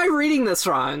 or am I reading this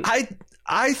wrong?"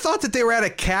 I thought that they were at a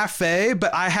cafe,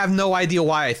 but I have no idea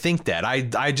why I think that.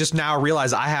 I just now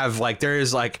realize I have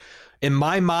in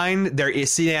my mind there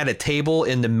is sitting at a table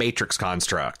in the Matrix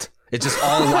construct. It's just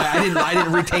all white. I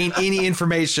didn't retain any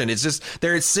information. It's just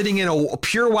they're sitting in a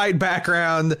pure white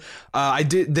background.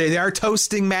 They are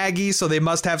toasting Maggie, so they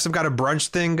must have some kind of brunch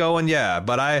thing going. Yeah,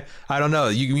 but I don't know.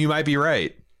 You might be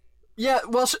right. Yeah,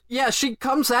 well, she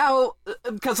comes out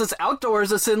because it's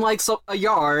outdoors. It's in a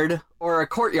yard or a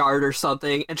courtyard or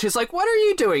something, and she's like, "What are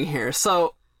you doing here?"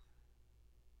 So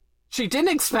she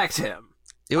didn't expect him.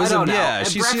 It was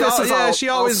she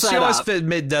always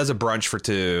does a brunch for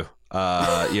two.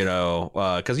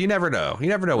 Because you never know when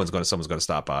someone's going to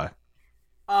stop by.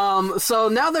 So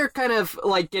now they're kind of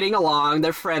getting along.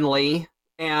 They're friendly.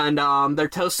 and they're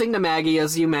toasting to Maggie,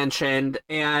 as you mentioned,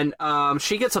 and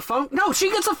she gets a phone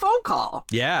call.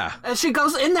 Yeah. And she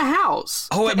goes in the house.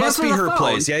 Oh, it must be her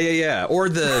place. Yeah. Or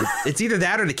it's either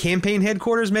that or the campaign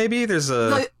headquarters, maybe? It's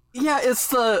the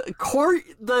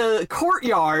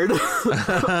courtyard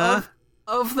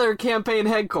of their campaign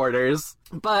headquarters.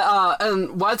 But,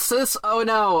 and what's this? Oh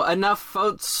no, enough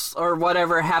votes or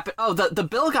whatever happened. Oh, the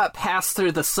bill got passed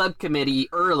through the subcommittee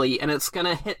early, and it's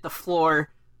gonna hit the floor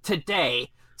today.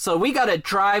 So we gotta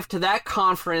drive to that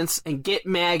conference and get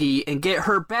Maggie and get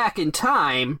her back in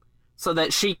time so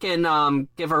that she can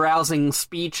give a rousing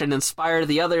speech and inspire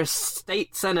the other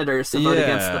state senators to vote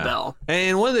against the bill.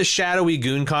 And one of the shadowy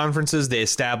goon conferences, they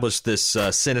established this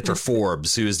Senator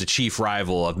Forbes, who is the chief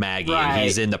rival of Maggie, and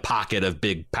he's in the pocket of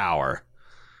big power.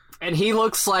 And he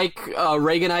looks like a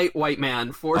Reaganite white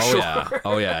man, sure.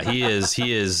 Oh yeah, he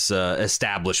is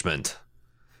establishment.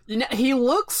 You know, he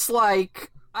looks like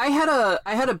I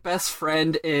had a best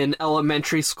friend in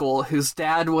elementary school whose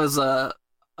dad was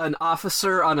an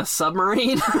officer on a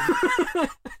submarine.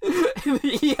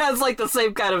 He has like the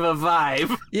same kind of a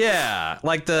vibe. Yeah,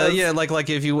 like like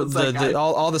if you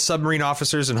all the submarine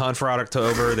officers in Hunt for Red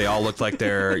October, they all look like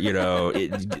they're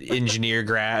engineer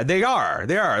grad. They're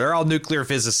all nuclear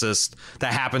physicists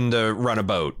that happen to run a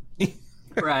boat.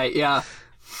 Right. Yeah.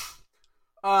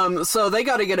 So they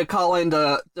got to get a call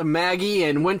into Maggie,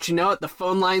 and wouldn't you know it, the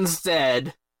phone line's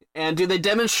dead. And do they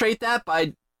demonstrate that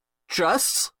by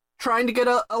just trying to get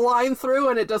a line through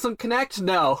and it doesn't connect?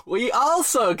 No. We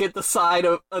also get the side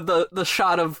of the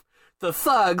shot of the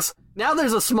thugs. Now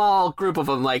there's a small group of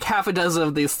them, like half a dozen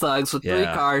of these thugs with 3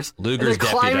 cars. Luger's and they're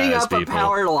climbing up people. A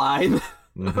power line,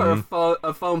 or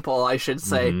a phone pole, I should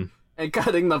say, and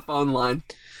cutting the phone line.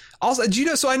 Also, do you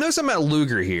know, so I know something about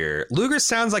Luger here. Luger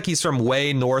sounds like he's from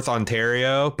way north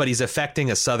Ontario, but he's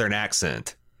affecting a southern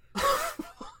accent.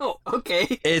 Oh,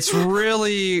 okay. It's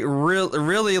really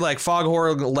like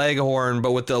Foghorn Leghorn,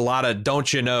 but with a lot of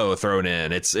 "don't you know" thrown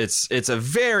in. It's a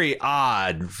very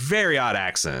odd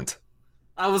accent.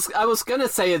 I was gonna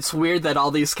say it's weird that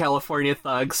all these California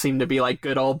thugs seem to be like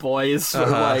good old boys, or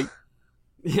like,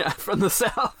 from the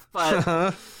South.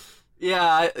 But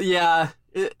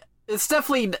it's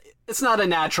definitely, it's not a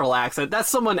natural accent. That's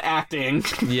someone acting.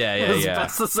 Yeah. As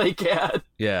best as they can.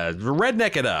 Yeah,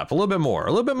 redneck it up a little bit more.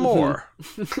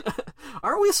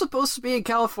 Aren't we supposed to be in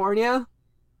California?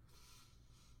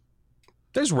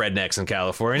 There's rednecks in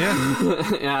California.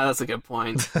 Yeah, that's a good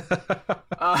point.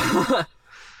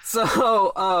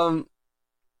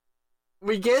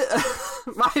 We get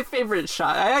my favorite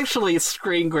shot. I actually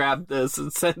screen grabbed this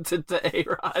and sent it to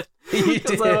A-Rod. You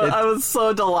did. I was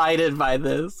so delighted by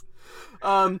this.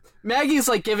 Maggie's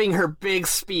like giving her big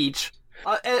speech,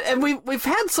 and we've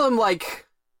had some like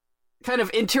kind of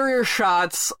interior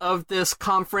shots of this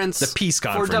conference, the peace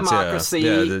conference for democracy,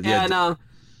 and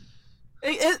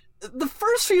the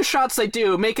first few shots they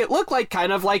do make it look like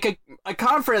kind of like a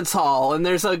conference hall, and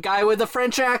there's a guy with a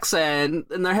French accent,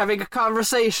 and they're having a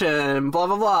conversation, blah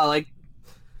blah blah, like.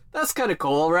 That's kind of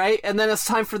cool, right? And then it's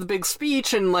time for the big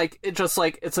speech, and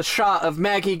it's a shot of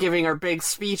Maggie giving her big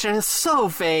speech, and it's so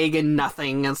vague and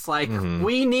nothing. It's like,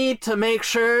 we need to make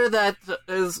sure that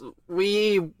as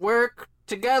we work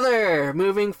together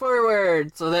moving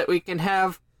forward so that we can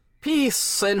have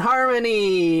peace and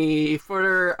harmony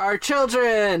for our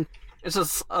children. It's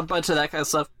just a bunch of that kind of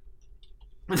stuff.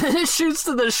 And then it shoots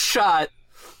to this shot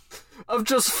of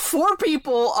just 4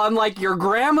 people on like your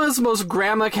grandma's most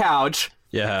grandma couch.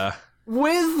 Yeah.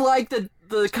 With, like, the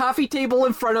coffee table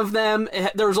in front of them.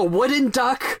 There's a wooden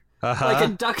duck, like a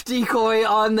duck decoy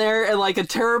on there, and, like, a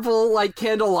terrible, like,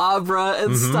 candelabra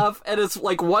and stuff. And it's,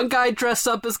 like, one guy dressed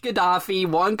up as Gaddafi,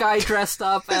 one guy dressed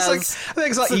up as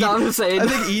Saddam Hussein. I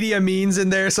think Idi Amin's in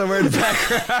there somewhere in the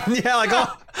background. Yeah, like,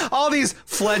 all these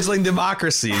fledgling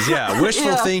democracies. Yeah,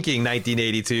 wishful thinking,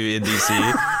 1982 in D.C.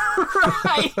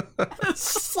 Right.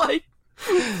 It's just like...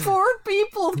 4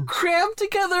 people crammed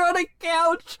together on a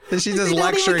couch. And she's just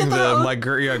lecturing them like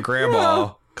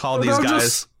grandma called these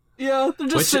guys. They're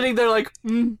just sitting there like,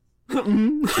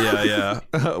 Yeah.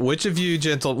 Which of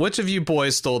you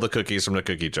boys stole the cookies from the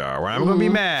cookie jar? Well, I'm going to be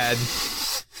mad.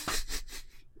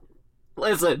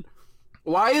 Listen,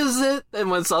 why is it that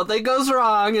when something goes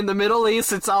wrong in the Middle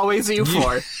East, it's always you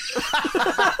 4?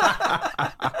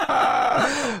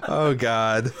 Oh,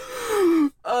 God.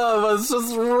 Oh, it's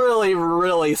just really,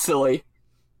 really silly.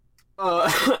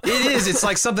 It is. It's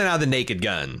like something out of The Naked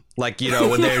Gun. Like,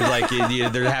 when they're like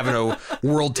they're having a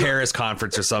world terrorist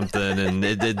conference or something, and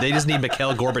they just need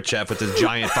Mikhail Gorbachev with his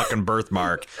giant fucking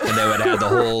birthmark, and they would have the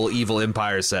whole evil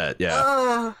empire set.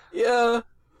 Yeah. Yeah.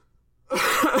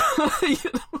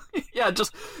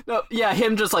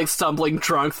 him just like stumbling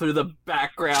drunk through the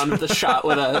background of the shot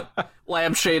with a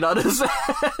lampshade on his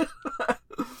head.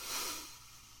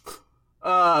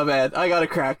 Oh man, I got a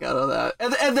crack out of that.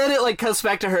 And then it like cuts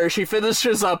back to her. She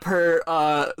finishes up her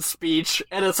speech,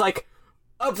 and it's like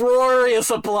uproarious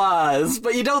applause,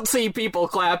 but you don't see people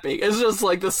clapping. It's just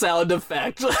like the sound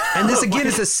effect. And this again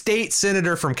is a state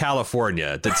senator from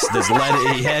California that's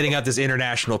heading up this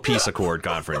International Peace Accord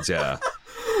conference. Yeah.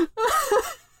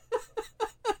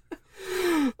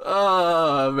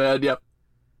 Oh man, yep.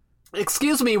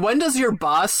 Excuse me, when does your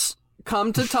boss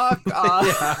come to talk?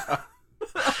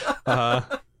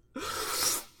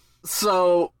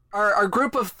 So our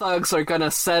group of thugs are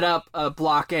gonna set up a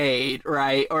blockade,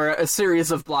 right, or a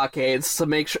series of blockades to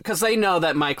make sure, because they know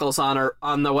that Michael's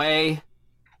on the way,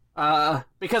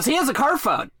 because he has a car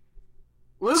phone.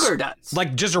 Luger does,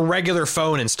 like just a regular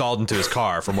phone installed into his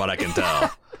car, from what I can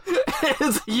tell.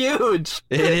 It's huge.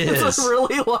 It is. It's a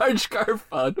really large car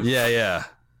phone. Yeah.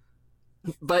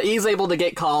 But he's able to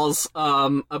get calls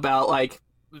about like,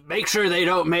 make sure they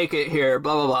don't make it here,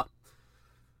 blah blah blah.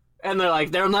 And they're like,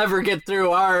 they'll never get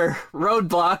through our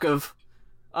roadblock of...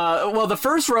 the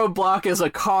first roadblock is a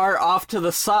car off to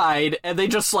the side, and they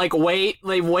just, like, wait.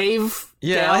 They wave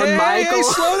down Michael. Hey,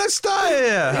 slow this down.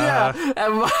 Yeah,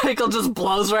 and Michael just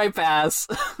blows right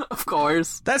past, of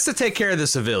course. That's to take care of the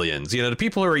civilians. You know, the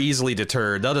people who are easily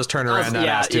deterred, they'll just turn around and not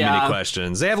ask too many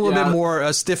questions. They have a little bit more,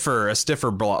 a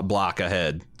stiffer block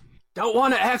ahead. Don't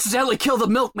want to accidentally kill the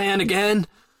milkman again.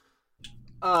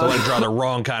 Don't want to draw the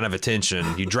wrong kind of attention.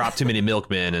 You drop too many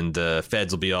milkmen and the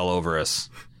feds will be all over us.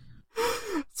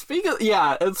 Speaking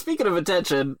of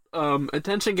attention,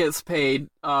 attention gets paid.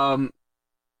 And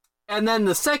then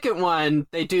the second one,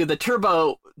 they do the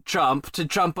turbo jump to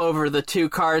jump over the two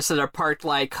cars that are parked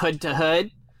like hood to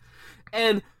hood.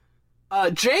 And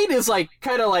Jane is like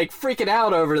kind of like freaking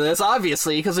out over this,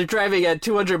 obviously, because they're driving at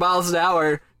 200 miles an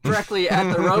hour directly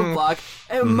at the roadblock.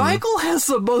 And Michael has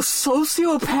the most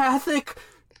sociopathic,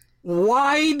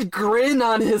 wide grin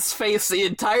on his face the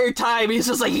entire time. He's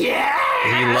just like, yeah!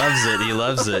 He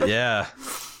loves it, yeah.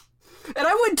 And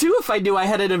I would too if I knew I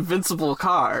had an invincible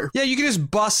car. Yeah, you can just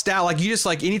bust out, like, you just,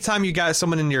 like, anytime you got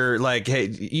someone in your, like, hey,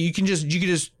 you can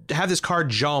just have this car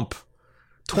jump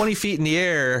 20 feet in the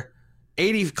air,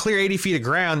 80 feet of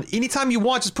ground. Anytime you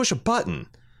want, just push a button.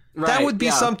 Right, that would be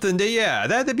something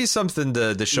that'd be something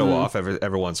to show off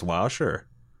every once in a while, sure.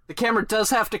 The camera does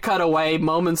have to cut away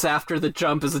moments after the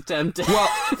jump is attempted. Well,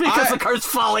 because the car's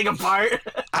falling apart.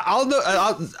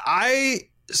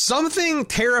 Something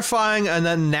terrifying and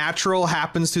unnatural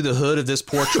happens to the hood of this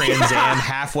poor Trans Am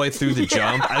halfway through the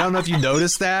jump. I don't know if you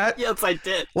noticed that. Yes, I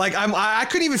did. Like, I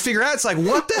couldn't even figure out. It's like,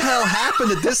 what the hell happened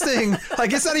to this thing?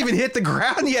 Like, it's not even hit the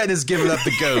ground yet and it's giving up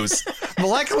the ghost.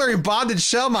 Molecularly bonded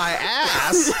shell my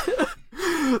ass.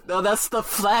 No, that's the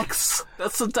flex.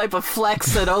 That's the type of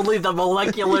flex that only the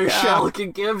molecular shell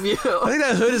can give you. I think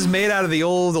that hood is made out of the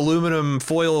old aluminum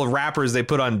foil wrappers they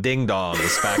put on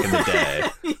ding-dongs back in the day.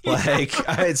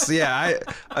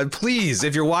 Please,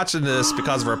 if you're watching this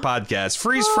because of our podcast,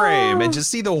 freeze frame and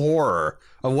just see the horror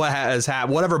of what has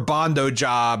happened. Whatever Bondo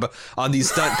job on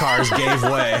these stunt cars gave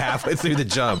way halfway through the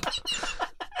jump.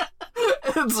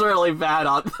 It's really bad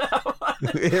on that one.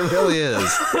 It really is.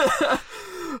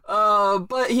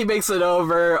 But he makes it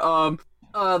over.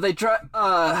 They drive.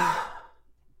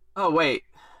 Oh wait,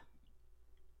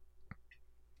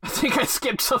 I think I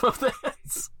skipped some of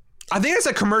this. I think it's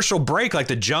a commercial break, like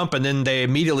the jump, and then they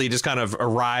immediately just kind of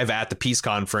arrive at the peace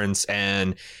conference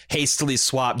and hastily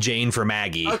swap Jane for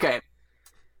Maggie. Okay.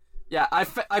 Yeah, I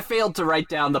failed to write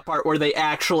down the part where they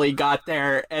actually got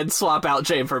there and swap out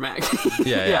Jane for Maggie.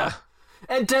 Yeah.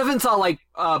 And Devin's all, like,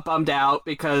 bummed out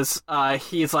because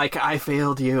he's like, I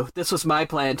failed you. This was my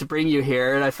plan to bring you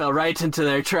here, and I fell right into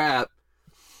their trap.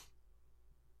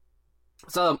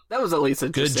 So, that was at least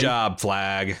interesting. Good job,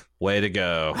 Flag. Way to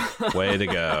go. Way to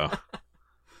go.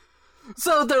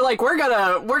 So, they're like, we're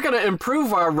gonna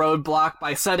improve our roadblock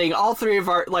by setting all three of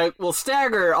our, like, we'll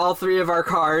stagger all three of our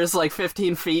cars, like,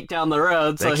 15 feet down the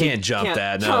road. They so can't jump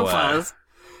that, no way. Us.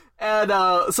 And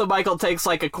so Michael takes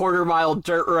like a quarter-mile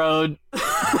dirt road.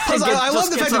 I love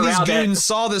the fact that these goons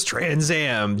saw this Trans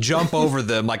Am jump over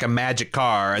them like a magic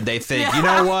car, and they think, you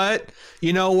know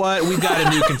what? We've got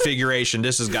a new configuration.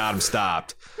 This has got them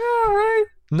stopped. Yeah, right.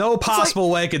 No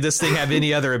possible way could this thing have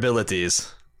any other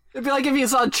abilities. It'd be like if you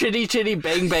saw Chitty Chitty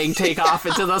Bang Bang take off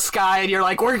into the sky, and you're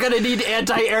like, we're gonna need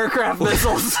anti-aircraft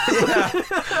missiles.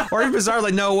 Yeah. Or even bizarre,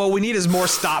 like, no, what we need is more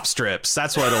stop strips.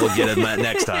 That's what it'll get in that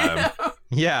next time.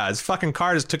 Yeah, his fucking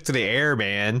car just took to the air,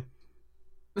 man.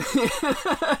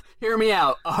 Hear me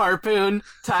out. A harpoon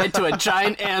tied to a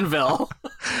giant anvil.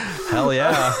 Hell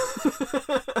yeah.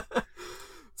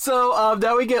 So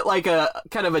now we get like a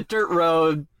kind of a dirt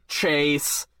road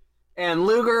chase, and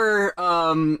Luger,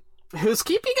 who's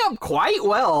keeping up quite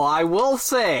well, I will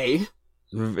say.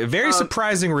 Very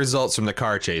surprising results from the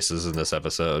car chases in this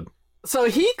episode. So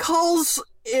he calls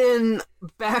in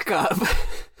backup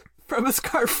from his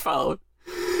car phone,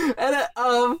 and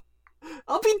I'll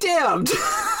be damned,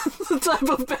 the type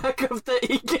of backup that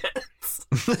he gets.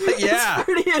 Yeah, it's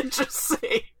pretty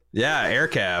interesting. Yeah,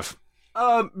 aircaf.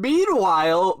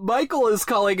 Meanwhile, Michael is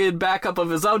calling in backup of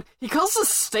his own. He calls the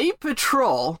State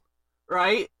Patrol,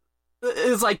 right?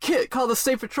 It's like, Kit, call the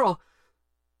State Patrol.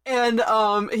 And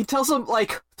he tells them,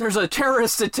 like, there's a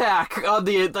terrorist attack on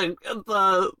the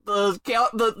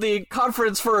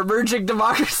Conference for Emerging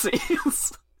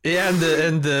Democracies. Yeah, and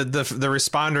the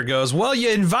responder goes, well, you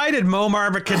invited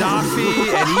Muammar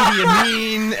Gaddafi and Idi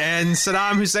Amin and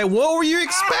Saddam Hussein. What were you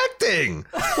expecting?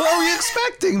 What were you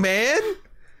expecting, man?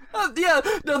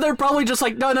 No, they're probably just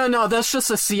like, no, that's just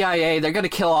the CIA. They're gonna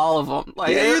kill all of them.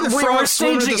 Like, yeah, you're the frog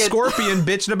swimming with the scorpion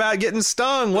bitching about getting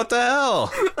stung. What the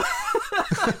hell?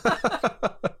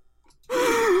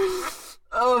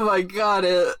 Oh my god,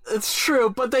 it's true.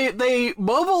 But they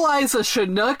mobilize a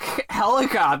Chinook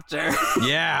helicopter.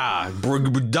 Yeah,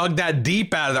 dug that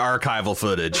deep out of the archival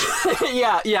footage.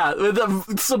 yeah,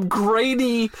 with some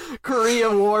grainy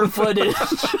Korean War footage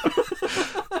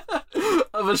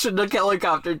of a Chinook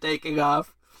helicopter taking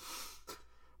off.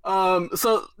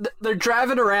 So they're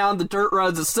driving around the dirt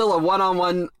roads. It's still a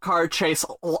one-on-one car chase.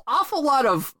 An awful lot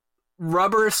of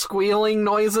rubber squealing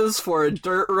noises for a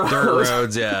dirt road. Dirt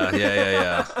roads,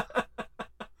 yeah.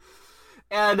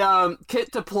 And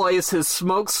Kit deploys his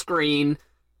smoke screen,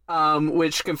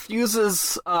 which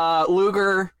confuses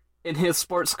Luger in his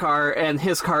sports car, and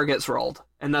his car gets rolled.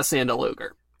 And that's the end of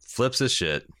Luger. Flips his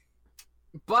shit.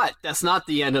 But that's not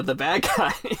the end of the bad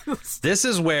guys. This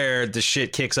is where the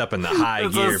shit kicks up in the high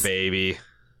gear, baby.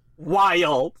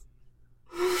 Wild.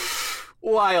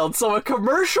 So a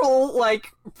commercial,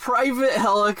 like, private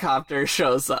helicopter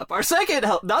shows up. Our second,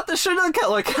 not the Chinook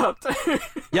helicopter.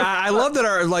 Yeah, I love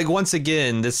that once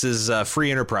again, this is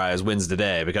free enterprise wins the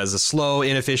day, because the slow,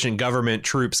 inefficient government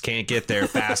troops can't get there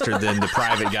faster than the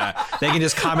private guy. They can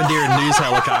just commandeer a news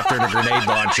helicopter and a grenade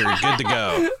launcher. Good to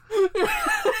go.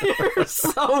 You're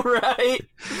so right.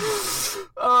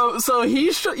 So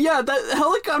that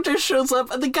helicopter shows up,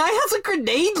 and the guy has a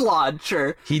grenade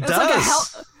launcher. He does.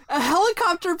 Like a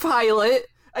helicopter pilot,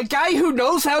 a guy who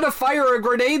knows how to fire a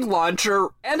grenade launcher,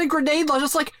 and a grenade launcher.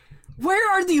 It's like, where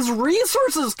are these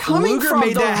resources coming from? Luger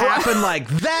made that happen like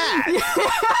that.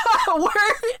 Yeah,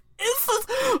 where is this?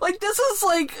 Like, this is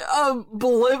like a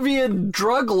Bolivian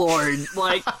drug lord.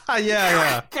 Like,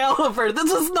 yeah. California. This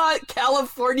is not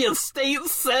California state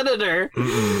senator.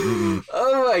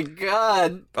 Oh my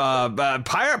god.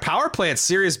 Power plant's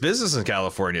serious business in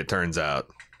California, it turns out.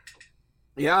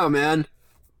 Yeah, man.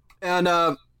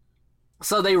 And,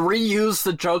 so they reuse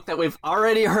the joke that we've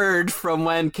already heard from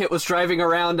when Kit was driving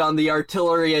around on the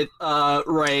artillery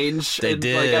range in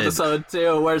like episode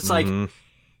 2, where it's like,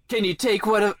 can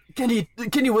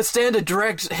you withstand a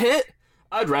direct hit?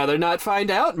 I'd rather not find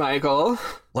out, Michael.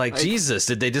 Like, Jesus,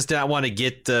 did they just not want to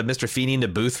get Mr. Feeney in the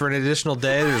booth for an additional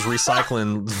day? They're just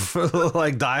recycling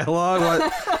like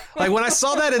dialogue. Like, when I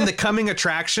saw that in the coming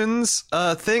attractions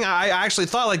thing, I actually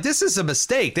thought, like, this is a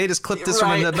mistake. They just clipped this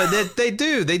from but they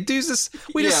do this.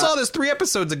 We just saw this 3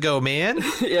 episodes ago, man.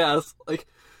 Yeah, it's like,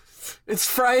 it's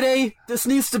Friday. This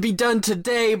needs to be done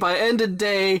today by end of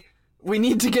day. We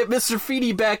need to get Mr.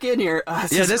 Feeney back in here.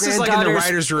 This is like in the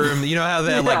writer's room. You know how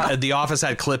like the office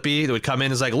had Clippy that would come in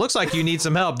and is like, looks like you need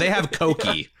some help. They have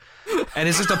Cokie. And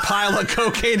it's just a pile of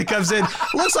cocaine that comes in.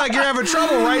 Looks like you're having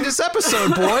trouble writing this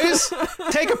episode, boys.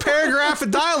 Take a paragraph of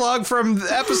dialogue from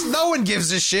the episode. No one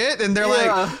gives a shit. And they're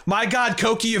like, my God,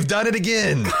 Cokie, you've done it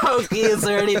again. Cokie, is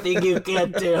there anything you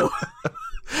can't do?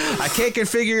 I can't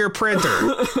configure your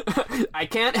printer. I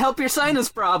can't help your sinus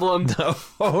problem.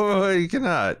 No, you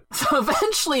cannot. So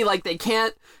eventually, like, they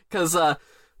can't, because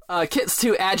Kit's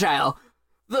too agile.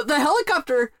 The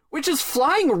helicopter, which is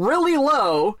flying really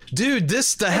low. Dude,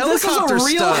 the helicopter this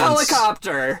is a real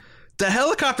helicopter. The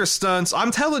helicopter stunts, I'm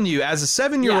telling you, as a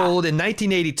 7-year-old in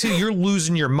 1982, you're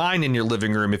losing your mind in your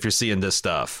living room if you're seeing this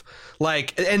stuff.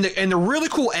 Like, and the really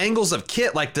cool angles of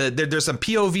Kit, like there's some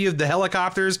POV of the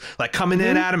helicopters like coming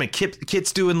in at him, and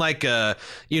Kit's doing like a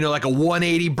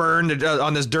 180 burn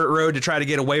on this dirt road to try to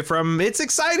get away from him. It's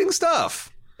exciting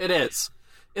stuff. It is.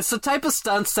 It's the type of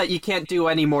stunts that you can't do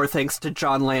anymore thanks to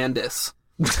John Landis.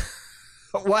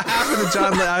 What happened to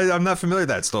John? I'm not familiar with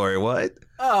that story. What?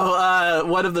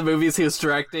 One of the movies he was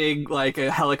directing, like a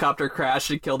helicopter crash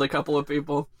and killed a couple of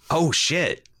people. Oh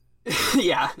shit.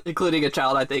 Yeah, including a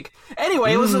child, I think.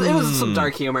 Anyway, it was some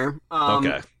dark humor.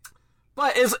 Okay.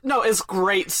 But it's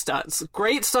great stunts.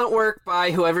 Great stunt work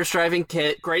by whoever's driving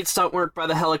KITT. Great stunt work by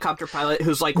the helicopter pilot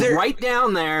who's like right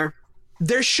down there.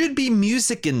 There should be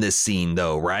music in this scene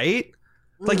though, right?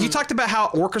 Like you talked about how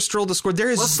orchestral the score.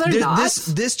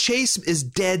 This chase is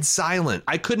dead silent.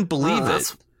 I couldn't believe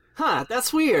it.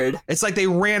 That's weird. It's like they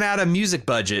ran out of music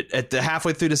budget at the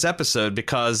halfway through this episode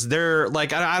because they're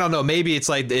like, I don't know, maybe it's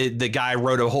like the guy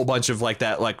wrote a whole bunch of like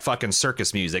that like fucking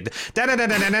circus music. And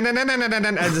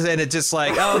it's just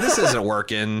like, oh, this isn't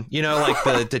working. You know,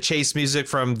 like the chase music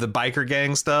from the biker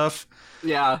gang stuff.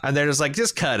 Yeah. And they're just like,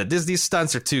 just cut it. These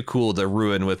stunts are too cool to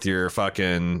ruin with your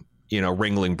fucking,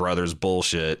 Ringling Brothers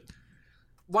bullshit.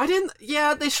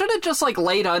 They should have just like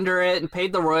laid under it and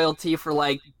paid the royalty for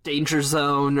like Danger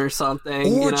Zone or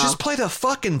something. Or just play the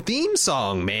fucking theme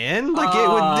song, man. Like it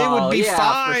would be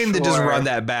fine to just run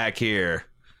that back here.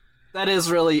 That is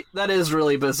really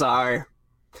bizarre.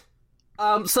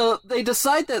 So they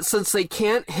decide that since they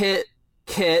can't hit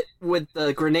KITT with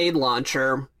the grenade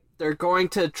launcher, they're going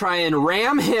to try and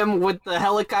ram him with the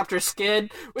helicopter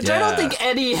skid, which I don't think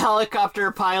any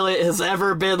helicopter pilot has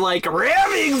ever been like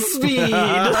ramming speed.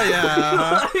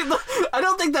 I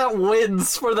don't think that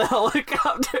wins for the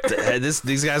helicopter.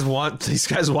 These guys want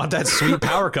that sweet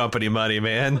power company money,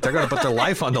 man. They're gonna put their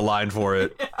life on the line for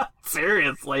it. Yeah,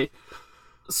 seriously.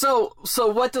 So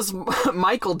what does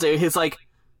Michael do? He's like,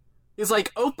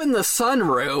 open the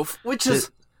sunroof, which is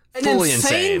fully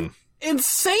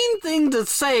insane thing to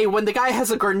say when the guy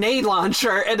has a grenade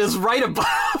launcher and is right above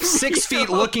 6 feet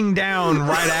looking down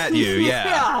right at you.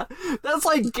 Yeah, that's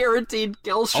like guaranteed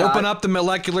kill shot. Open up the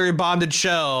molecularly bonded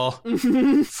shell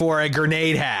for a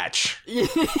grenade hatch. Yeah,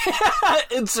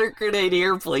 insert grenade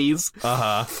here, please.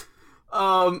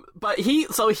 But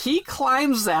he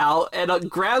climbs out and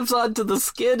grabs onto the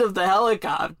skin of the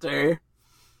helicopter,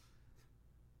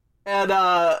 and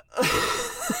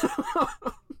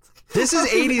This is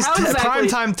 80s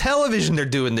primetime television they're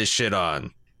doing this shit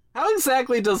on. How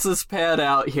exactly does this pan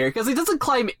out here? Because he doesn't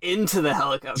climb into the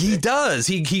helicopter. He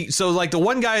does. So like the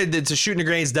one guy that's shooting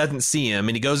grenades doesn't see him,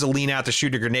 and he goes to lean out to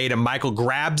shoot a grenade, and Michael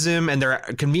grabs him, and they're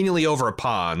conveniently over a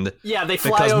pond. Yeah, they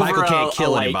fly because over Michael can't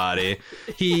kill lake. anybody.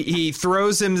 He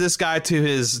throws this guy to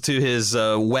his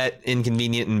wet,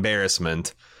 inconvenient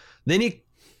embarrassment. Then he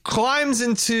climbs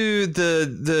into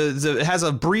the has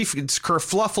a brief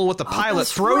kerfluffle with the pilot,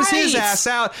 throws his ass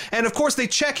out, and of course they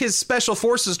check his special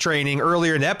forces training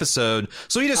earlier in the episode,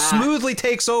 so he just smoothly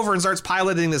takes over and starts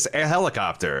piloting this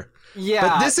helicopter. Yeah,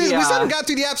 but we still haven't got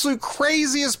to the absolute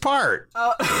craziest part.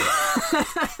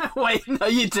 Wait, no,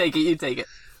 you take it.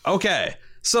 Okay.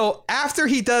 So after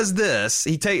he does this,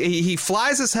 he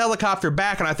flies this helicopter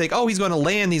back, and I think, oh, he's going to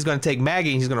land, he's going to take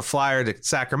Maggie, and he's going to fly her to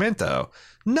Sacramento.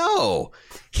 No,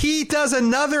 he does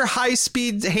another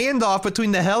high-speed handoff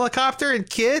between the helicopter and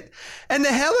KITT, and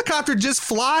the helicopter just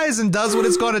flies and does what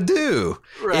it's going to do.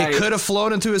 Right. It could have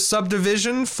flown into a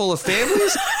subdivision full of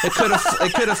families. It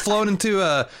could have flown into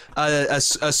a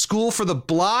school for the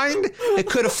blind. It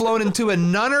could have flown into a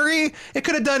nunnery. It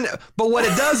could have done, but what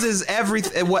it does is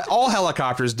what all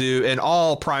helicopters do in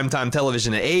all primetime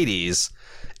television in the 80s.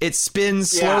 It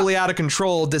spins slowly out of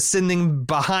control, descending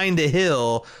behind a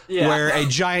hill where a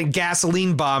giant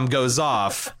gasoline bomb goes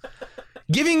off,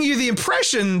 giving you the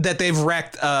impression that they've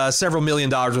wrecked several $1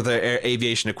 million worth of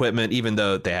aviation equipment, even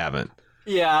though they haven't.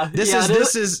 Yeah. This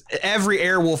is every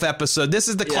Airwolf episode. This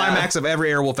is the climax of every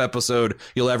Airwolf episode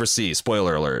you'll ever see.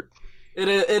 Spoiler alert. It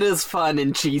is fun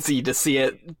and cheesy to see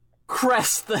it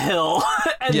crest the hill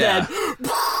and then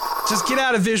just get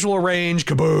out of visual range.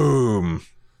 Kaboom.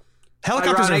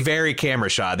 Helicopters are very camera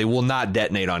shy. They will not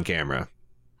detonate on camera.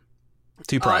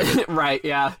 Too private. Right,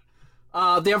 yeah.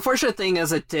 The unfortunate thing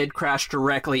is it did crash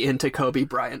directly into Kobe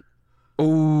Bryant.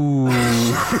 Ooh.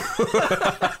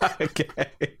 Okay.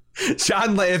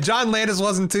 If John Landis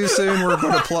wasn't too soon, we're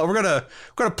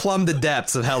gonna plumb the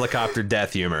depths of helicopter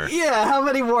death humor. Yeah, how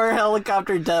many more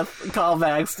helicopter death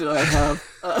callbacks do I have?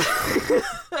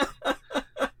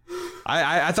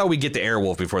 I thought we'd get to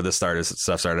Airwolf before this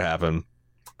stuff started to happen.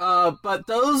 But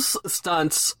those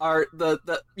stunts are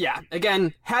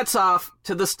again, hats off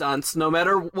to the stunts, no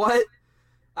matter what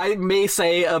I may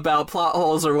say about plot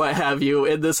holes or what have you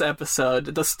in this episode.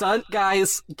 The stunt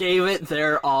guys gave it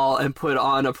their all and put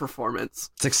on a performance.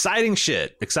 It's exciting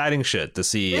shit to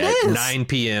see at 9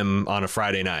 p.m. on a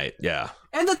Friday night. Yeah.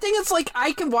 And the thing is, like,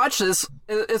 I can watch this.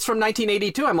 It's from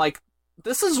 1982. I'm like,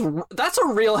 that's a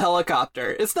real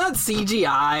helicopter. It's not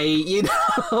CGI, you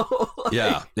know? Like,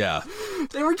 yeah.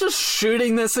 They were just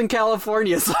shooting this in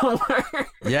California somewhere.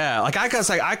 Yeah, like I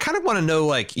kind of want to know,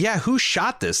 like, who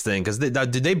shot this thing? Because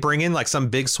did they bring in like some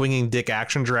big swinging dick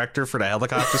action director for the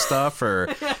helicopter stuff, or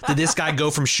did this guy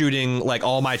go from shooting like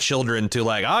All My Children to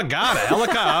like, oh god, a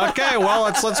helicopter? Okay, well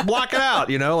let's block it out,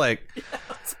 you know, like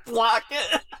let's block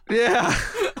it. Yeah.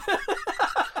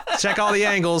 Check all the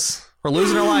angles. We're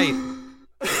losing our light.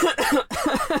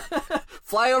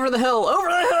 Fly over the hill.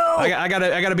 I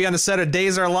gotta be on the set of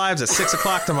Days of Our Lives at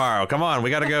 6:00 tomorrow. Come on, we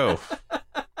gotta go.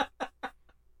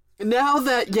 Now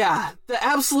that the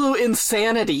absolute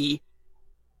insanity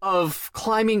of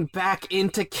climbing back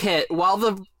into Kit while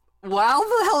the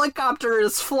helicopter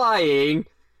is flying.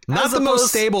 Not the most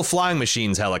stable flying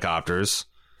machines helicopters.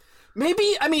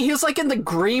 Maybe, I mean, he was like in the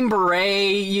Green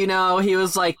Beret, you know, he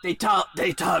was like, they taught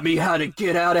me how to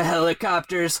get out of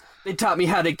helicopters, they taught me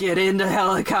how to get into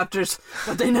helicopters,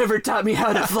 but they never taught me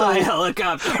how to fly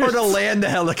helicopters. Or to land the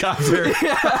helicopter.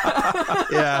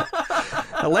 Yeah.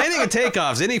 Landing and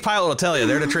takeoffs, any pilot will tell you,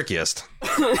 they're the trickiest.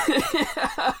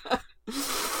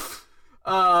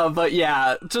 But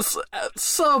yeah, just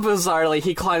so bizarrely,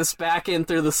 he climbs back in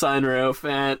through the sunroof,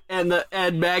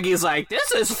 and Maggie's like,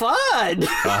 "This is fun."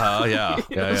 Yeah.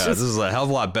 This is a hell of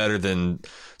a lot better than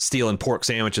stealing pork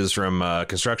sandwiches from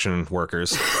construction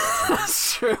workers.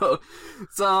 That's true.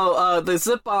 So they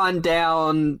zip on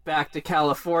down back to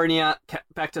California,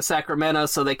 back to Sacramento,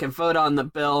 so they can vote on the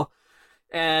bill.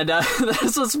 And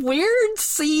there's this weird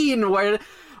scene where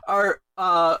our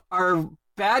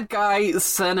bad guy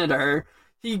senator,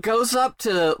 he goes up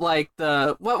to like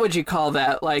what would you call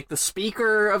that, like the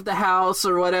speaker of the house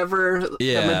or whatever,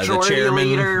 the majority chairman,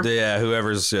 leader,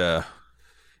 whoever's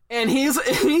and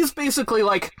he's basically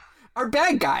like, our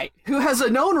bad guy who has a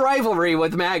known rivalry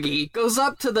with Maggie goes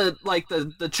up to the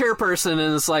chairperson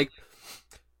and is like,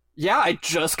 yeah, I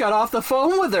just got off the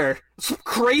phone with her. It's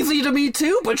crazy to me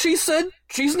too, but she said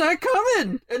she's not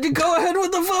coming, and to go ahead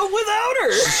with the vote without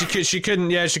her. She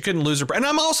couldn't lose her. And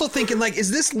I'm also thinking, like,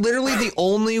 is this literally the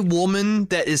only woman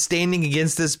that is standing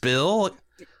against this bill?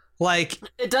 Like,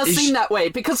 it does seem that way,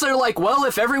 because they're like, well,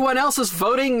 if everyone else is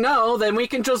voting no, then we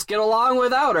can just get along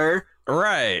without her.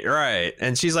 Right.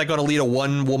 And she's like going to lead a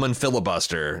one-woman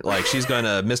filibuster. Like, she's going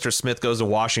to Mr. Smith Goes to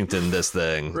Washington this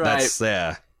thing. Right.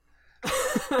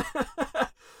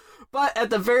 But at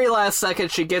the very last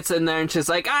second, she gets in there and she's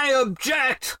like, I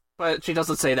object! But she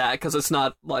doesn't say that because it's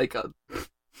not like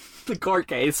the court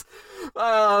case.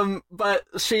 But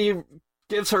she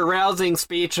gives her rousing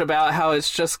speech about how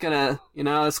it's just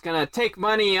it's gonna take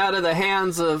money out of the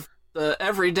hands of the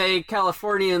everyday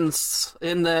Californians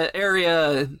in the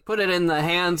area and put it in the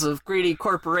hands of greedy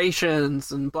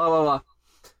corporations and blah, blah, blah.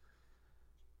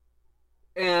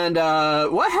 And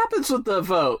what happens with the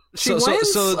vote? She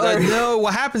wins? No,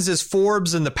 what happens is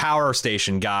Forbes and the power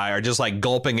station guy are just like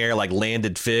gulping air like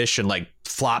landed fish and like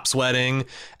flop sweating,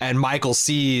 and Michael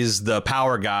sees the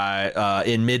power guy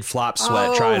in mid flop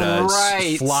sweat try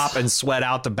to flop and sweat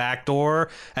out the back door,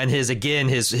 and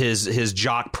his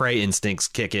jock prey instincts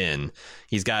kick in.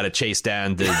 He's got to chase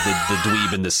down the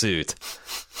dweeb in the suit.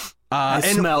 I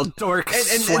smell dork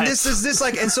sweat.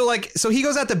 And so he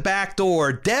goes out the back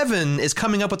door. Devin is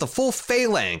coming up with a full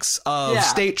phalanx of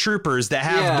state troopers that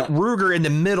have Ruger in the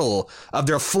middle of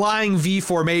their flying V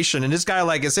formation, and this guy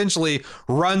like essentially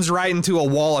runs right into a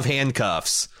wall of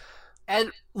handcuffs.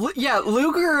 And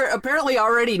Luger apparently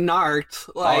already narked,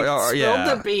 spilled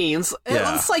the beans.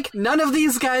 It's like none of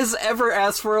these guys ever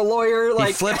asked for a lawyer. Like,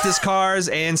 he flipped his cars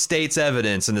and state's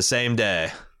evidence in the same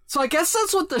day. So I guess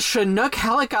that's what the Chinook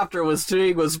helicopter was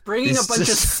doing, was bringing a bunch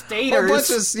of staters.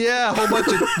 A whole bunch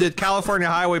of the California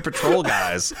Highway Patrol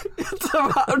guys.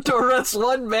 to arrest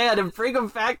one man and bring him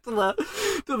back to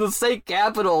the state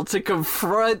capitol to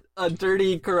confront a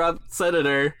dirty, corrupt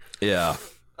senator. Yeah.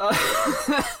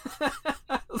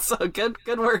 So good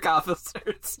work,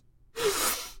 officers.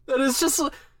 That is just...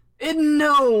 In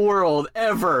no world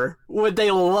ever would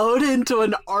they load into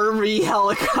an army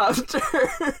helicopter...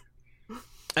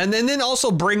 And then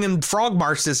also bring him, frog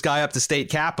march this guy up to state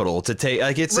capitol to take,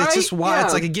 like, it's just why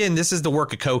it's like, again, this is the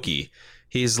work of Cokie.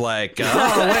 He's like,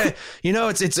 wait,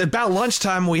 it's about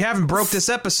lunchtime. We haven't broke this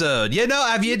episode.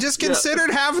 Have you just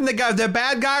considered having the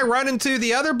bad guy run into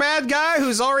the other bad guy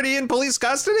who's already in police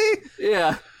custody?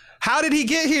 Yeah. How did he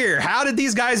get here? How did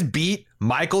these guys beat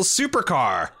Michael's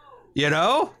supercar?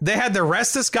 They had to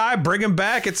arrest this guy, bring him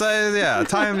back. It's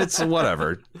it's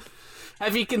whatever.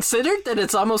 Have you considered that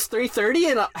it's almost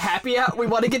 3:30 and happy hour? We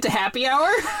want to get to happy hour?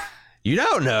 You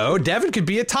don't know. Devin could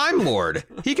be a Time Lord.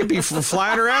 He could be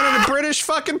flying around in a British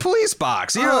fucking police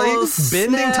box. You know, he's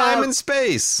bending time and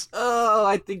space. Oh,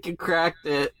 I think you cracked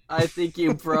it. I think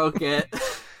you broke it.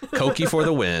 Koki for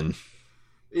the win.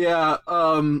 Yeah.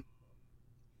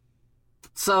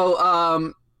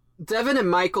 So, Devin and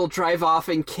Michael drive off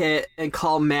in Kit and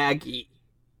call Maggie.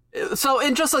 So,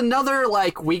 in just another,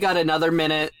 like, we got another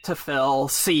minute to fill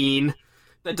scene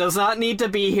that does not need to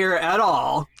be here at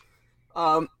all.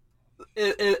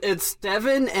 It's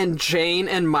Devin and Jane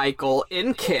and Michael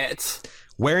in Kit.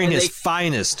 Wearing his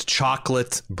finest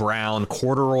chocolate brown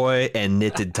corduroy and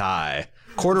knitted tie.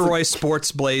 Corduroy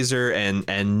sports blazer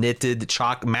and knitted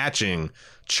matching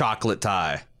chocolate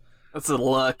tie. That's a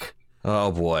look.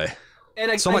 Oh, boy.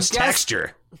 And so much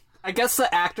texture. I guess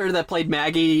the actor that played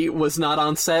Maggie was not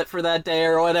on set for that day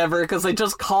or whatever, because they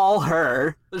just call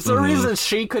her. There's no reason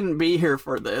she couldn't be here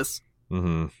for this.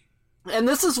 Mm-hmm. And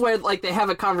this is where, like, they have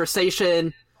a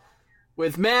conversation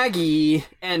with Maggie,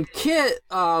 and Kit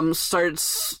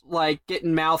starts, like,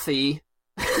 getting mouthy,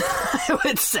 I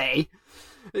would say.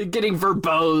 Getting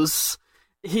verbose.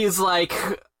 He's like,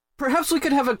 perhaps we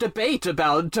could have a debate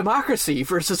about democracy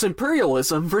versus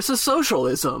imperialism versus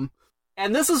socialism.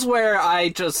 And this is where I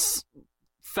just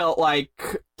felt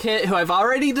like Kit, who I've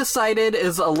already decided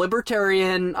is a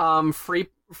libertarian,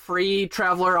 free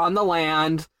traveler on the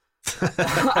land.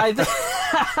 I'm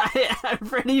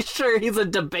pretty sure he's a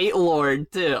debate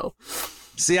lord, too.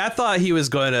 See, I thought he was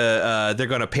going to, they're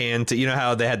going to pan to, you know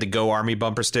how they had the Go Army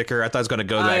bumper sticker? I thought he was going to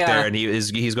go back there and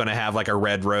he's going to have like a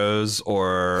red rose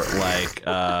or like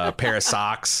a pair of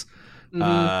socks.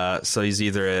 Mm-hmm. So he's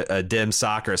either a dim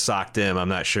sock or a sock dim. I'm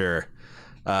not sure.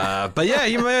 But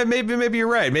yeah, maybe you're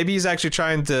right. Maybe he's actually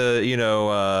trying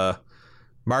to,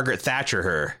 Margaret Thatcher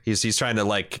her. He's trying to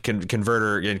like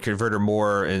convert her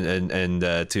more and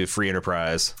to free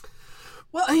enterprise.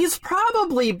 Well, he's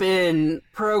probably been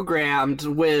programmed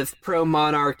with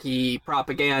pro-monarchy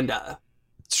propaganda.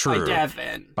 True.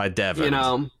 By Devin. You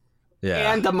know?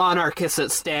 Yeah. And the monarchists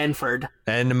at Stanford.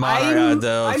 And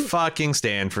fucking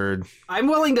Stanford. I'm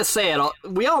willing to say it.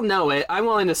 We all know it. I'm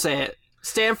willing to say it.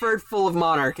 Stanford full of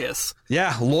monarchists.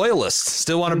 Yeah, loyalists.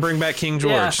 Still want to bring back King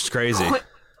George. Yeah. It's crazy.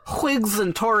 Whigs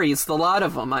and Tories, the lot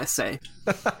of them, I say.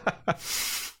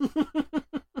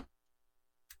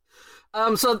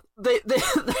 So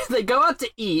they go out to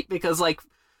eat because, like,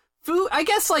 food, I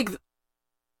guess, like,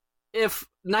 if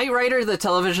Knight Rider, the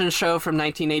television show from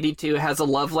 1982, has a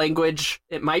love language,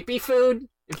 it might be food.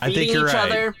 I think you're right.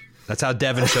 Other. That's how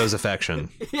Devin shows affection.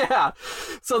 Yeah.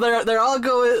 So they're all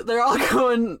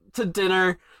going to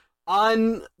dinner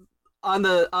on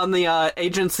the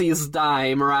agency's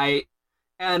dime, right?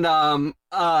 And what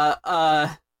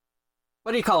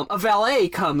do you call him? A valet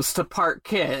comes to park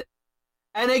Kit.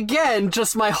 And again,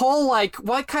 just my whole, like,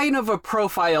 what kind of a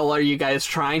profile are you guys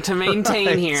trying to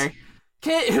maintain here?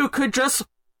 Kit, who could just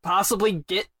possibly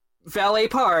get valet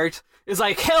parked, is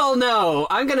like, hell no,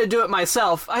 I'm gonna do it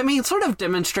myself. I mean, sort of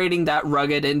demonstrating that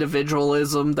rugged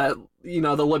individualism that, you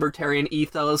know, the libertarian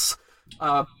ethos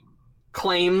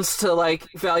claims to,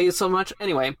 like, value so much.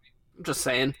 Anyway, I'm just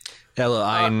saying. Hello,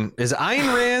 Ayn. Is it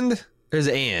Ayn Rand or is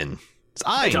it Anne? It's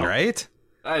Ayn, right?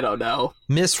 I don't know.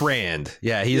 Miss Rand.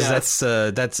 Yeah, that's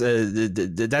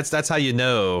how you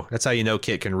know. That's how you know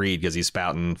Kit can read, because he's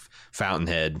spouting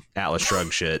Fountainhead, Atlas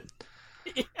Shrugged shit.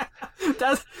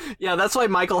 That's why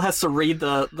Michael has to read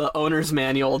the owner's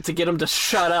manual to get him to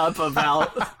shut up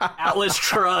about Atlas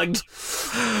Shrugged.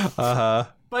 Uh-huh.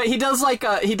 But he does like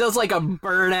a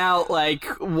burnout, like,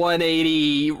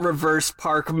 180 reverse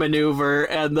park maneuver,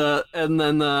 and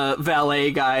then the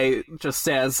valet guy just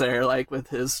stands there, like, with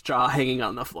his jaw hanging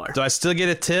on the floor. Do I still get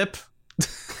a tip?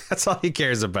 That's all he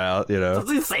cares about, you know.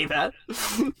 Does he say that?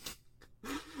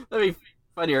 That'd be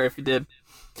funnier if he did.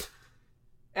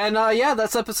 And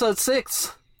that's episode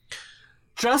 6.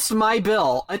 Just My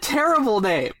Bill, a terrible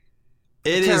name.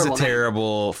 It is a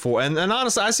terrible and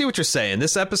honestly, I see what you're saying.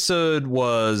 This episode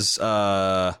was,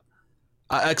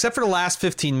 except for the last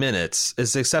 15 minutes,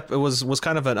 it was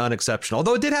kind of an unexceptional.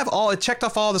 Although it did have it checked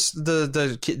off all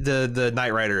the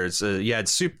Knight Riders. You had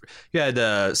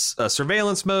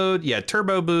surveillance mode, you had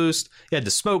turbo boost, you had the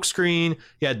smoke screen,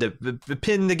 you had the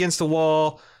pinned against the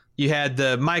wall. You had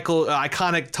the Michael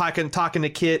iconic talking to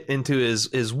Kit into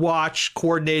his watch,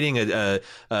 coordinating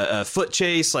a foot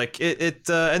chase, like it.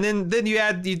 And then you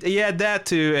add that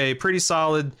to a pretty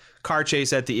solid car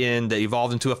chase at the end that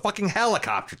evolved into a fucking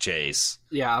helicopter chase.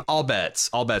 Yeah, all bets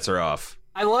are off.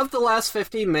 I love the last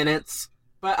 15 minutes,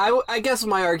 but I guess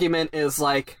my argument is,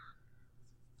 like,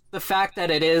 the fact that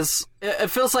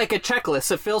it feels like a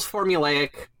checklist. It feels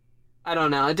formulaic. I don't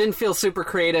know. It didn't feel super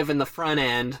creative in the front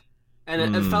end.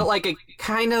 And it felt like a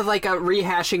kind of like a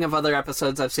rehashing of other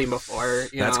episodes I've seen before.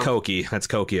 That's Koki. That's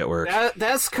Koki at work.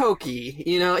 That's Koki.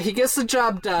 You know, he gets the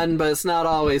job done, but it's not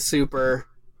always super.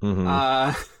 He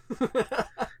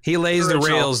lays the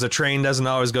rails. The train doesn't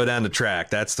always go down the track.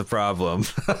 That's the problem.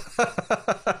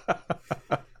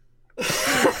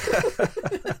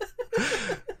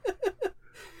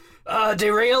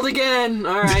 Derailed again.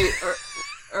 All right.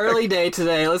 Early day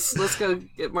today. Let's go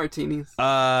get martinis.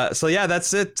 So yeah,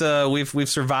 that's it. We've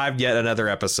survived yet another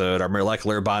episode. Our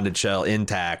molecular bonded shell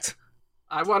intact.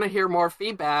 I want to hear more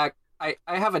feedback. I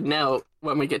have a note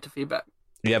when we get to feedback.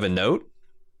 You have a note?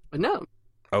 A note.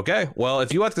 Okay. Well,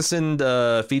 if you want to send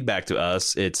feedback to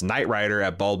us, it's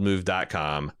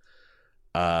nightrider@baldmove.com.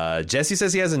 Jesse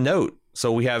says he has a note.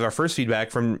 So we have our first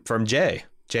feedback from Jay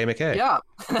McKay. Yeah.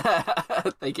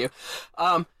 Thank you.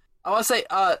 I want to say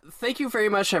thank you very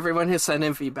much, everyone who sent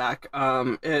in feedback.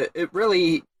 It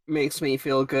really makes me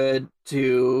feel good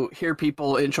to hear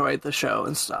people enjoy the show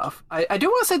and stuff. I do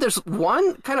want to say there's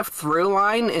one kind of through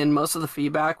line in most of the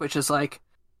feedback, which is like,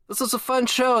 this is a fun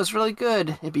show. It's really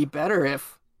good. It'd be better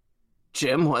if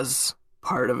Jim was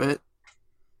part of it.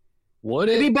 Would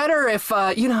it? It'd be better if,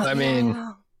 I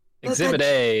mean, Exhibit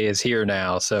A is here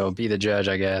now, so be the judge,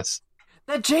 I guess.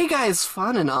 That Jay guy is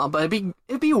fun and all, but it'd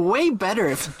be way better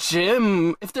if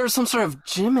there was some sort of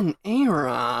Jim and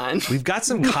Aaron. We've got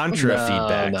some contra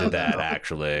feedback to that,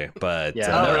 actually, but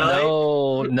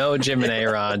no Jim and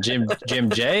Aaron, Jim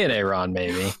J and Aaron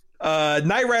maybe.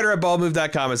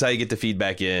 Nightrider@baldmove.com is how you get the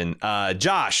feedback in.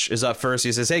 Josh is up first.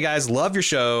 He says, "Hey guys, love your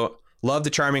show. Love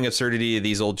the charming absurdity of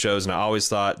these old shows, and I always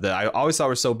thought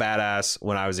were so badass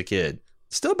when I was a kid.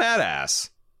 Still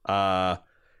badass.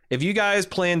 If you guys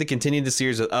plan to continue the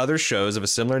series with other shows of a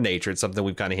similar nature, it's something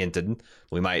we've kind of hinted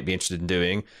we might be interested in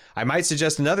doing. I might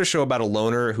suggest another show about a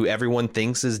loner who everyone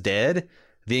thinks is dead.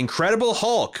 The Incredible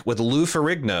Hulk with Lou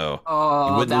Ferrigno.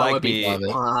 Oh, that would be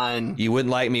fun. You wouldn't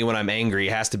like me when I'm angry.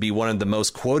 It has to be one of the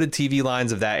most quoted TV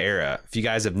lines of that era. If you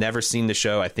guys have never seen the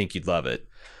show, I think you'd love it.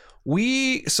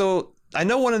 I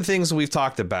know one of the things we've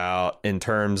talked about in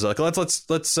terms of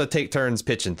let's take turns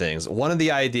pitching things. One of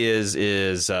the ideas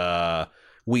is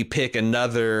we pick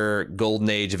another golden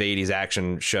age of 80s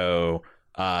action show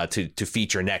to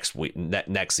feature next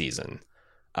season.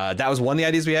 That was one of the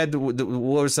ideas we had. What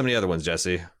were some of the other ones,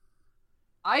 Jesse?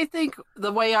 I think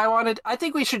I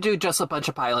think we should do just a bunch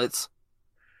of pilots.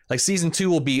 Like season 2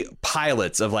 will be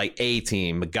pilots of like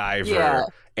A-Team, MacGyver,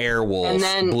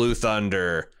 Airwolf, Blue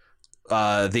Thunder,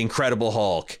 The Incredible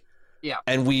Hulk. Yeah.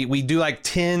 And we do like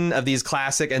 10 of these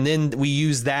classic, and then we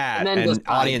use that and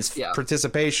audience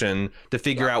participation to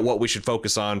figure out what we should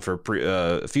focus on for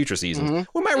future seasons.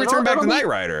 Mm-hmm. We might return back to Knight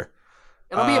Rider.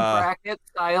 It'll be a bracket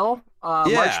style.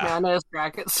 March Madness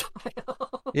bracket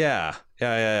style. Yeah.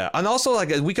 And also, like,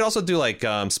 we could also do like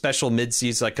special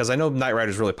mid-season, like, because I know Knight Rider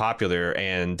is really popular,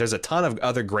 and there's a ton of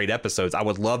other great episodes. I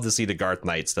would love to see the Garth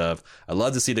Knight stuff. I'd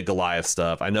love to see the Goliath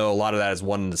stuff. I know a lot of that is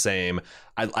one and the same.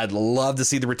 I'd love to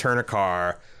see the Return of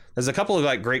Carr. There's a couple of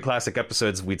like great classic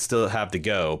episodes we'd still have to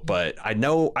go, but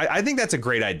I think that's a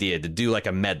great idea to do like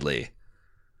a medley.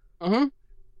 Mm-hmm.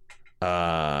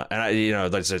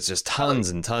 And there's just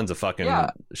tons and tons of fucking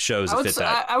shows that fit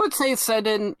that. I would say send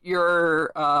in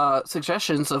your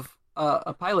suggestions of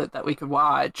a pilot that we could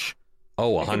watch.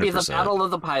 Oh, 100%. It could be the Battle of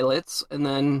the Pilots, and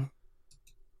then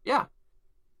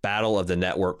Battle of the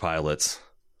Network Pilots.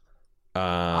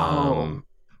 I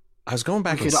was going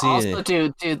back and seeing. Also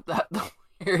do that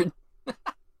weird.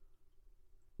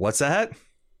 What's that?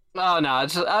 Oh no,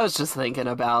 I was just thinking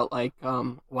about like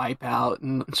Wipeout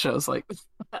and shows like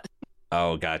that.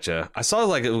 Oh, gotcha. I saw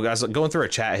I was going through our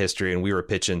chat history, and we were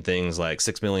pitching things like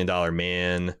 $6 Million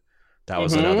Man. That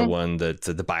was another one. The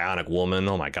Bionic Woman.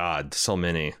 Oh my God, so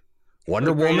many.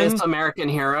 Wonder Woman.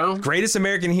 Greatest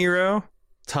American Hero.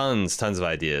 Tons of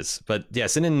ideas. But yeah,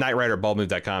 send in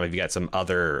nightrider@baldmove.com if you got some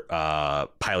other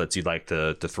pilots you'd like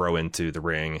to throw into the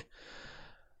ring.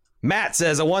 Matt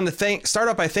says, I wanted to start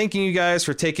off by thanking you guys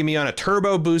for taking me on a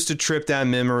turbo boosted trip down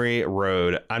memory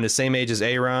road. I'm the same age as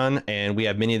Aaron, and we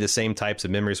have many of the same types of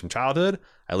memories from childhood.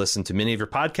 I listen to many of your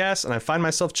podcasts, and I find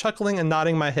myself chuckling and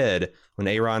nodding my head when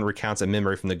Aaron recounts a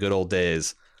memory from the good old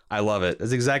days. I love it.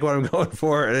 That's exactly what I'm going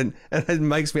for, and it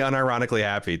makes me unironically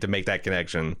happy to make that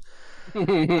connection.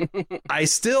 I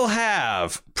still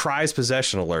have, prize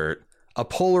possession alert, a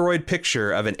Polaroid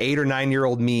picture of an 8 or 9 year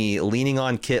old me leaning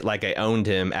on Kit like I owned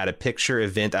him at a picture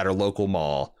event at our local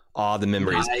mall. Aw, the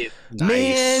memories. Nice.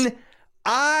 Man,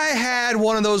 I had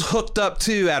one of those hooked up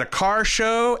too at a car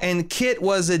show, and Kit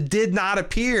did not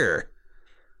appear.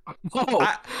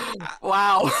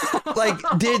 Wow. Like,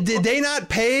 did they not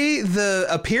pay the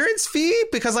appearance fee?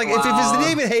 Because like, if it's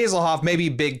David Hasselhoff, maybe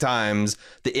big times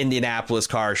the Indianapolis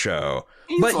car show,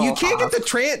 but you can't get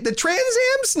the Trans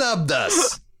Am snubbed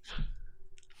us.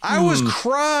 I was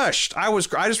crushed. I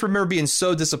just remember being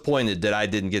so disappointed that I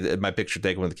didn't get my picture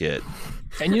taken with the kid.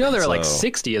 And you know there are like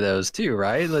 60 of those too,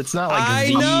 right? It's not like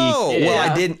I know. Yeah.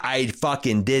 Well, I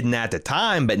fucking didn't at the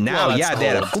time, but now, they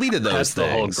had a fleet of those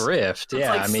things. The whole grift.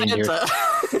 Yeah, like I mean,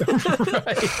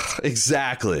 right.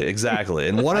 Exactly.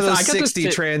 And one of those 60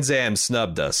 Trans Am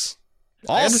snubbed us.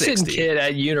 All 60. Kid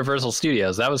at Universal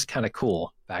Studios. That was kind of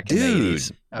cool back in the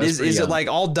 80s. Is it like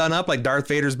all done up like Darth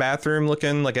Vader's bathroom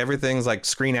looking, like everything's like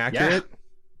screen accurate?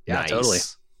 Yeah, nice. Totally.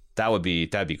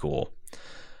 That'd be cool.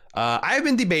 I've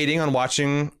been debating on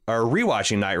watching or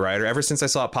rewatching Knight Rider ever since I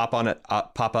saw it pop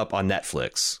up on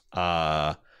Netflix.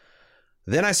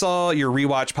 Then I saw your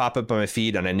rewatch pop up on my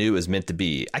feed, and I knew it was meant to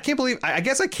be. I can't believe. I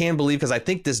guess I can believe because I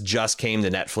think this just came to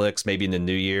Netflix, maybe in the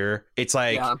new year. It's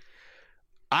like. Yeah.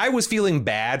 I was feeling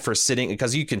bad for sitting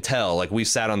because you can tell, like, we've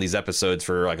sat on these episodes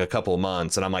for like a couple of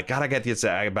months, and I'm like, God, I got this.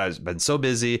 I've been so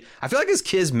busy. I feel like it's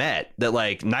kismet that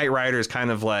like Knight Rider is kind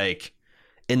of like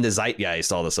in the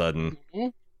zeitgeist all of a sudden. Mm-hmm.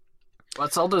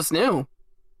 What's all this new?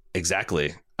 Exactly.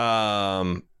 It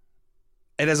has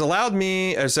allowed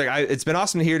me. It's been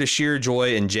awesome to hear the sheer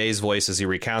joy in Jay's voice as he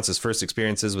recounts his first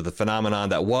experiences with the phenomenon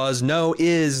that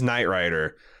is Knight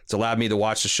Rider. It's allowed me to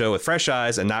watch the show with fresh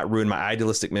eyes and not ruin my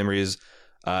idealistic memories.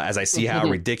 As I see how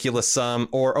ridiculous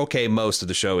most of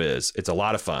the show is. It's a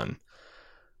lot of fun.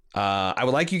 I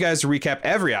would like you guys to recap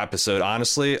every episode,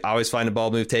 honestly. I always find a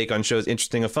Bald Move take on shows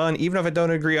interesting and fun, even if I don't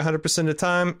agree 100% of the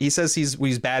time. He says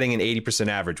he's batting an 80%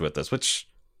 average with us, which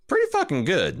pretty fucking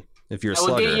good if you're a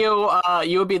slugger. Would get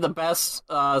you would be the best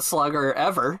slugger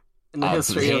ever in the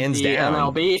history of the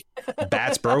MLB.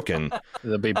 Bat's broken.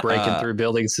 They'll be breaking through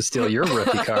buildings to steal your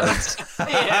rookie cards.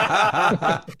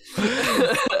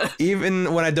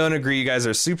 Even when I don't agree, you guys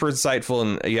are super insightful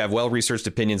and you have well-researched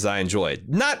opinions I enjoyed.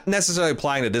 Not necessarily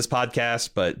applying to this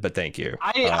podcast, but thank you.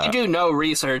 I do no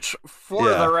research for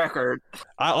the record.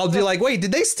 I'll do like, wait,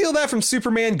 did they steal that from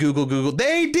Superman? Google.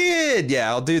 They did. Yeah,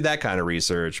 I'll do that kind of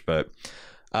research, but...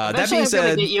 that being said, I'm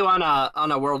gonna get you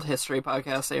on a world history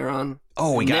podcast, Aaron.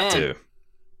 Oh, we got to.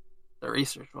 The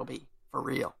research will be for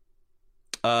real.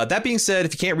 That being said,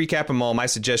 if you can't recap them all, my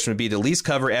suggestion would be to at least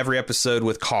cover every episode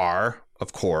with Carr,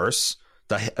 of course,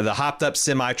 the hopped up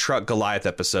semi truck Goliath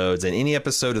episodes, and any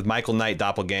episode with Michael Knight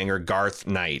doppelganger Garth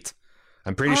Knight.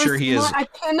 I'm pretty sure he is. I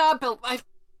cannot build.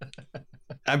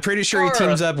 I'm pretty sure he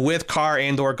teams up with Carr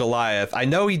and or Goliath. I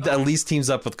know he at least teams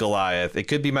up with Goliath. It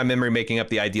could be my memory making up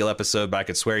the ideal episode, but I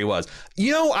could swear he was.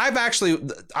 You know,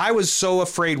 I was so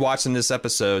afraid watching this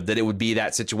episode that it would be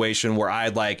that situation where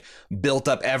I'd like built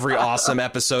up every awesome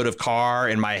episode of Carr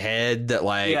in my head that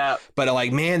but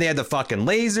like, man, they had the fucking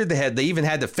laser. They even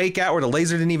had the fake out where the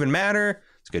laser didn't even matter.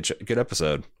 It's a good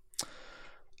episode.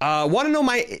 Want to know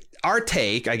our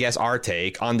take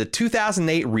on the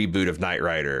 2008 reboot of Knight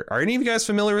Rider. Are any of you guys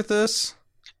familiar with this?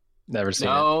 Never seen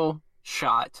it. No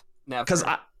shot. Never. Because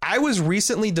I was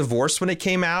recently divorced when it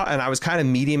came out, and I was kind of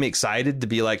medium excited to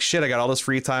be like, shit, I got all this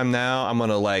free time now. I'm going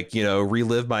to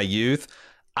relive my youth.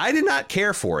 I did not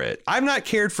care for it. I've not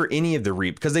cared for any of the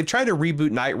because they've tried to reboot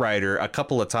Knight Rider a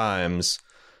couple of times,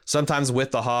 sometimes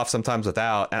with the Hoff, sometimes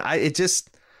without. And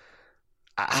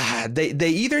they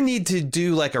either need to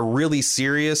do like a really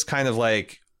serious kind of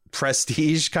like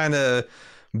prestige kind of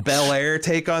Bel Air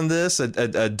take on this,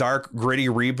 a dark gritty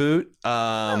reboot,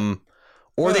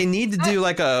 or they need to do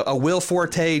like a Will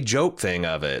Forte joke thing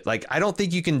of it. Like, I don't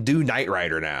think you can do Knight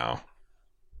Rider now.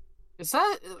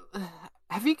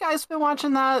 Have you guys been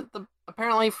watching that?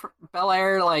 Apparently Bel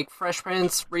Air, like Fresh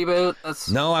Prince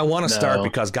reboot. No, I want to start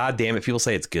because God damn it, people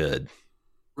say it's good.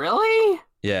 Really?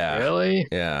 Yeah. Really?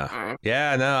 Yeah. Right.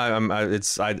 Yeah. No.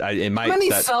 It might. How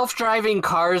many self-driving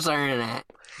cars are in it?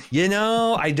 You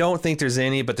know, I don't think there's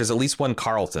any, but there's at least one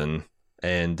Carlton,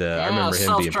 and I remember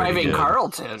him being pretty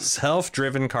good.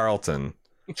 Self-driven Carlton.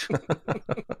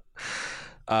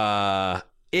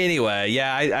 Anyway,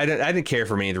 yeah, I didn't care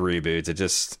for many of the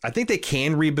reboots. I think they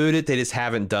can reboot it. They just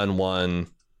haven't done one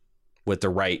with the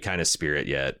right kind of spirit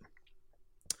yet.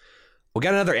 We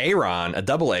got another Aaron, a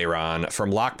double Aaron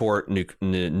from Lockport,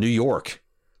 New York.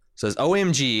 Says,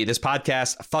 OMG, this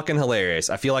podcast fucking hilarious.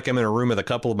 I feel like I'm in a room with a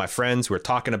couple of my friends who are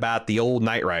talking about the old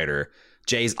Knight Rider.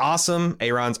 Jay's awesome.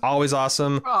 Aaron's always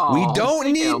awesome. Oh, we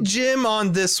don't need Jim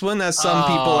on this one, as some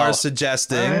people are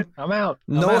suggesting. Right, I'm out.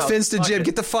 No offense to Jim.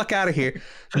 Get the fuck out of here.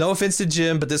 No offense to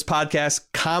Jim, but this podcast,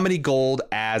 comedy gold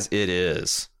as it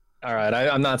is. All right,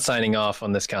 I'm not signing off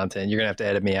on this content. You're gonna have to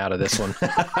edit me out of this one.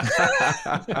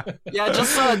 Yeah,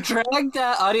 just drag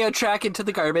that audio track into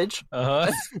the garbage.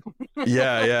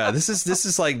 Yeah. This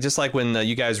is like just like when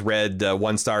you guys read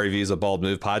 1-star reviews of Bald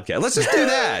Move podcast. Let's just do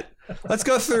that. Let's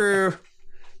go through.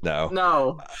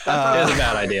 No, It's a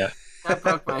bad idea. that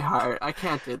broke my heart. I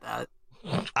can't do that.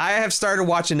 I have started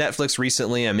watching Netflix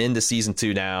recently. I'm into season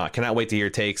 2 now. I cannot wait to hear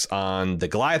takes on the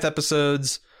Goliath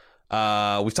episodes.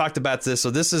 We've talked about this. So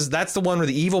that's the one where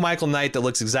the evil Michael Knight that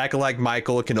looks exactly like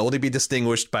Michael. It can only be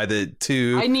distinguished by the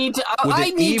two. I need to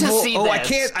see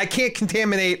this. I can't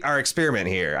contaminate our experiment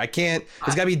here. I can't.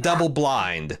 It's got to be double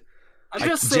blind. I'm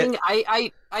just saying.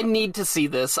 I need to see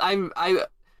this. I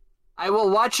will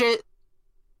watch it.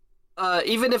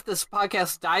 Even if this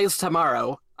podcast dies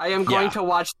tomorrow, I am going to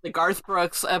watch the Garth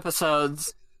Brooks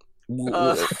episodes.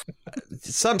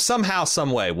 Somehow,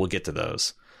 some way, we'll get to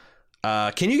those.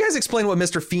 Can you guys explain what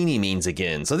Mr. Feeney means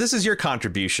again? So this is your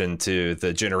contribution to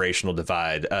the generational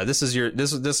divide. This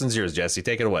one's yours, Jesse.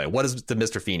 Take it away. What is the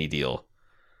Mr. Feeney deal?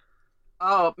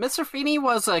 Oh, Mr. Feeney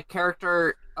was a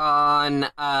character on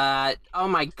oh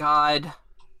my god.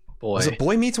 Was it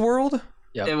Boy Meets World?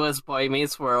 Yep. It was Boy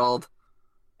Meets World.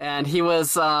 And he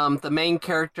was the main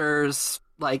character's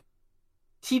like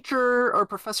teacher or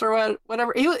professor or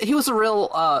whatever. He was a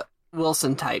real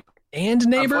Wilson type. And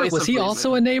neighbor? Was he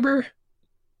also a neighbor?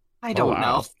 I don't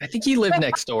know. I think he lived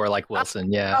next door like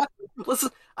Wilson, yeah. Listen,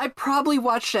 I probably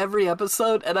watched every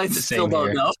episode and I still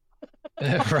don't know.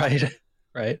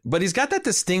 Right. But he's got that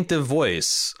distinctive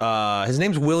voice. His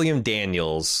name's William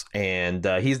Daniels, and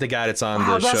he's the guy that's on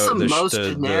the show. That's the most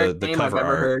generic the name cover I've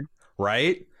ever heard.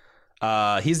 Right?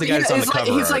 He's the guy that's on the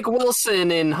cover. He's like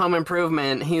Wilson in Home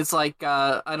Improvement. He's like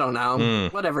I don't know,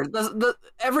 whatever.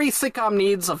 Every sitcom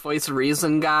needs a voice of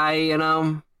reason guy, you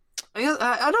know.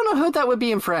 I don't know who that would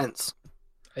be in Friends.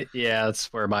 Yeah,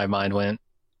 that's where my mind went.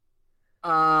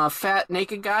 Fat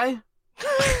naked guy.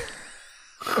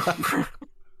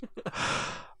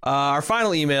 Our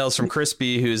final email is from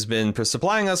Crispy, who's been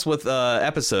supplying us with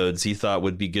episodes he thought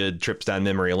would be good trips down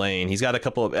memory lane. He's got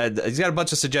a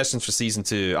bunch of suggestions for season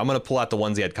 2. I'm going to pull out the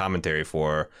ones he had commentary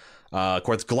for. Of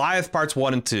course, Goliath parts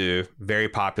 1 and 2, very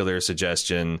popular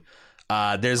suggestion.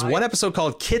 There's one episode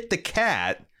called Kit the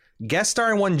Cat, guest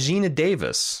starring one Gina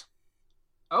Davis.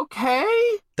 Okay,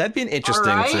 that'd be an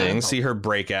interesting thing. See her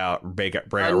break out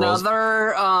roles.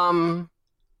 Another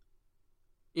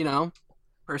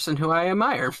person who I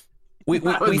admire. We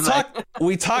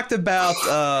talked about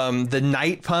the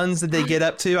night puns that they get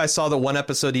up to. I saw the one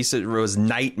episode he said was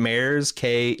Nightmares,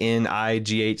 Knight.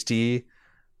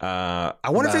 I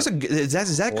wonder if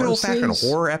is that good old fashioned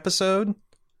horror episode?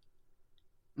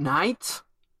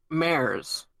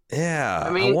 Nightmares. Yeah, I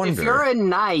mean, if you're a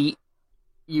knight,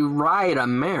 you ride a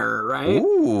mare, right?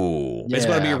 Ooh, it's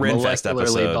going to be a Renfest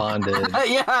episode. Bonded.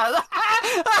 Yeah.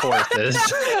 Horses.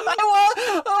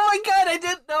 Oh my god, I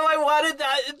didn't know I wanted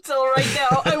that until right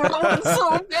now. I want it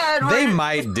so bad. They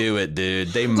might do it, dude.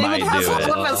 They might do it.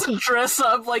 David dress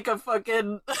up like a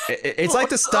fucking... It's like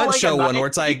the stunt show one where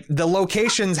it's like the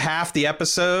location's half the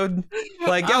episode.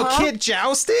 Like, Kit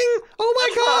jousting? Oh my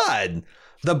god.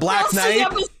 The Black Knight.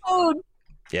 Episode.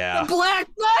 Yeah. The Black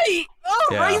Knight.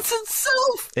 It writes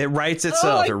itself. It writes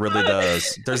itself. It really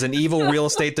does. There's an evil real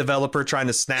estate developer trying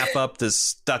to snap up this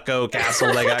stucco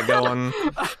castle they got going.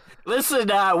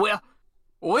 Listen,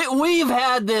 we've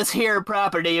had this here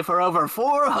property for over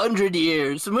 400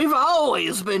 years, and we've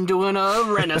always been doing a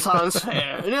Renaissance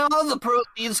fair. And all the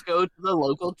proceeds go to the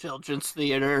local children's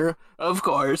theater, of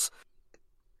course.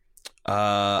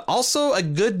 Also, a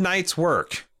good night's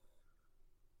work.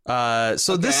 This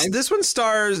one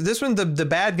the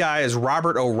bad guy is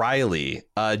Robert O'Reilly.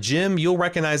 Jim, you'll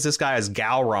recognize this guy as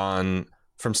Galron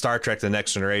from Star Trek The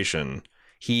Next Generation.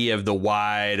 He of the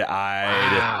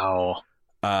wide-eyed. Wow.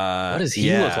 What does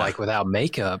he look like without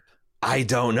makeup? I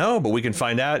don't know, but we can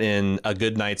find out in a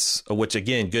Good Night's, which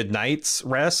again, Good Night's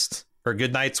Rest or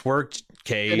Good Night's Work,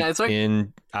 Knight.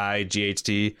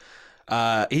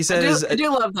 He says, I do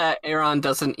love that Aaron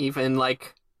doesn't even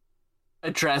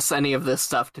address any of this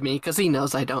stuff to me because he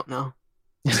knows I don't know.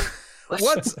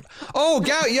 What? Oh,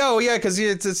 yeah, because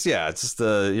it's just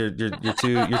you're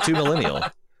too millennial.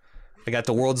 I got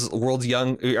the world's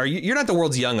young. You're not the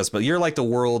world's youngest, but you're like the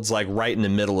world's right in the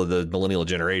middle of the millennial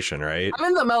generation, right? I'm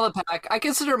in the middle pack. I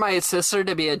consider my sister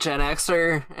to be a Gen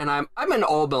Xer, and I'm an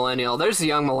old millennial. There's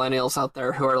young millennials out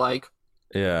there who are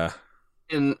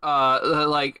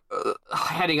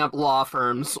heading up law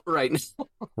firms right now.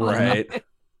 Right.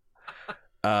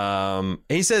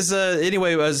 He says,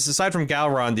 anyway, aside from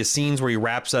Galron, the scenes where he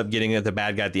wraps up getting at the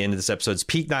bad guy at the end of this episode is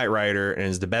peak Knight Rider and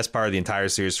is the best part of the entire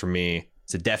series for me.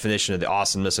 It's a definition of the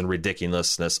awesomeness and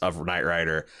ridiculousness of Knight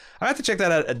Rider. I have to check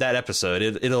that episode.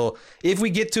 It'll if we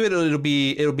get to it, it'll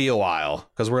be a while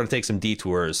because we're gonna take some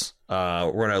detours.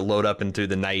 We're gonna load up into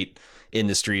the Knight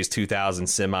Industries 2000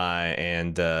 semi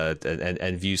and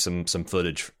view some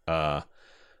footage. But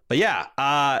yeah,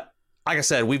 like I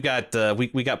said, we've got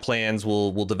we got plans.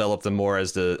 We'll develop them more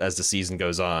as the season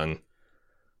goes on.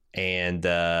 And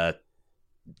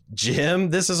Jim,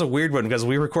 this is a weird one because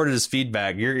we recorded his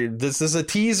feedback. This is a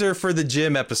teaser for the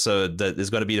Jim episode that is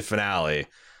going to be the finale.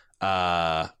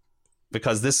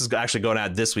 Because this is actually going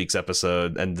out this week's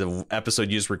episode, and the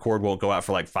episode you just record won't go out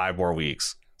for like 5 more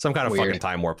weeks. Some kind of fucking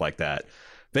time warp like that.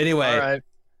 But anyway, right.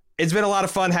 It's been a lot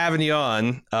of fun having you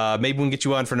on. Maybe we can get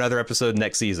you on for another episode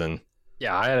next season.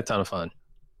 Yeah, I had a ton of fun.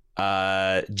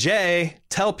 Jay,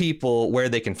 tell people where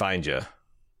they can find you.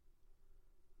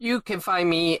 You can find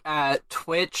me at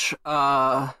Twitch,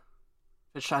 twitch.tv.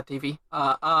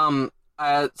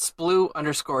 It's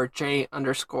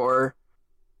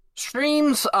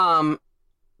blue_J_streams.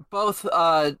 Both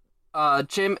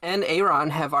Jim and Aaron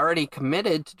have already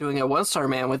committed to doing a One-Star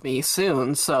Man with me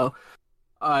soon, so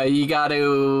you got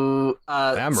to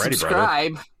I'm ready,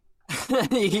 subscribe.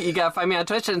 You got to find me on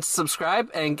Twitch and subscribe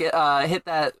and get hit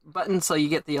that button so you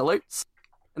get the alerts.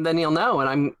 And then you'll know when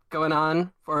I'm going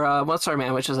on for One-Star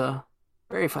Man, which is a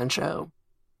very fun show.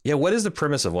 Yeah, what is the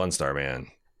premise of One-Star Man?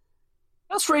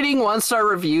 Just reading 1-star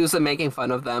reviews and making fun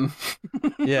of them.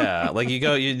 Yeah, like you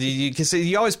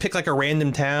always pick like a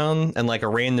random town and like a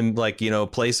random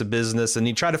place of business, and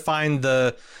you try to find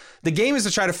the game is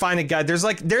to try to find a guy. There's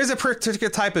a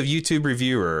particular type of YouTube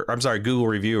reviewer, Google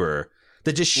reviewer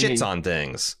that just shits on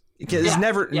things. It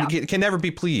can never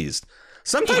be pleased.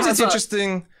 Sometimes it's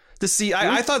interesting to see.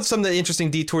 I thought some of the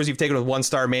interesting detours you've taken with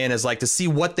One-Star Man is like to see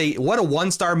what a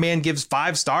One-Star Man gives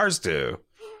 5 stars to.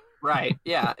 Right.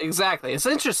 Yeah, exactly. It's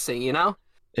interesting, you know?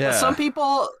 Yeah. Some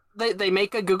people, they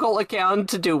make a Google account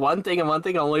to do one thing and one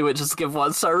thing only, which is give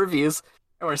 1-star reviews,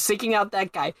 and we're seeking out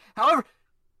that guy. However,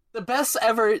 the best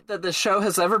ever that the show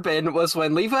has ever been was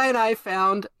when Levi and I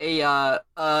found a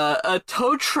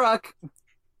tow truck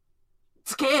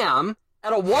scam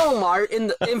at a Walmart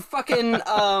in fucking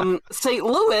St.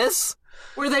 Louis,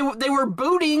 where they were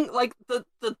booting, like the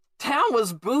town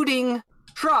was booting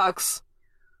trucks,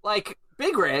 like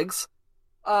big rigs,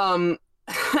 and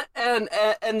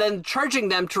then charging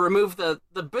them to remove the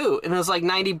boot, and it was like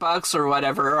 $90 or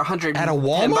whatever, or $100 at a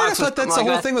Walmart. I thought that's the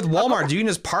whole thing with Walmart. You can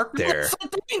just park there. That's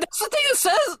the thing that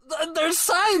says. There's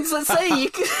signs that say you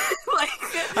can,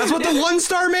 that's what the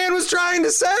One-Star Man was trying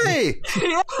to say.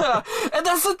 Yeah, and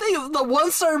that's the thing. The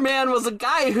One-Star Man was a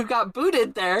guy who got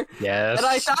booted there. Yes, and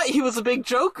I thought he was a big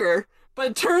joker. But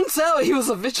it turns out he was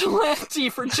a vigilante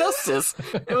for justice.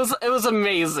 It was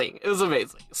amazing. It was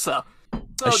amazing. So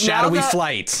a shadowy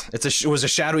flight. It was a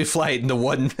shadowy flight in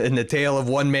the tale of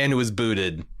one man who was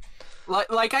booted.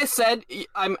 Like I said,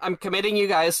 I'm committing you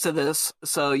guys to this,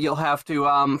 so you'll have to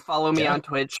follow me on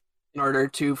Twitch in order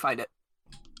to find it.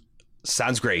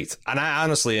 Sounds great, and I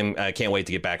honestly can't wait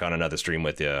to get back on another stream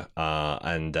with you.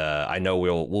 And I know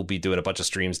we'll be doing a bunch of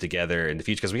streams together in the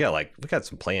future because we got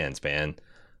some plans, man.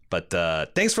 But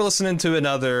thanks for listening to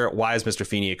another Why is Mr.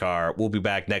 Feeney a Car? We'll be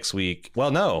back next week. Well,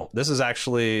 no, this is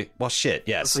actually... Well, shit,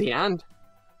 yes. It's the end.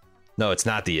 No, it's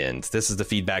not the end. This is the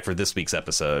feedback for this week's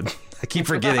episode. I keep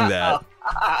forgetting that.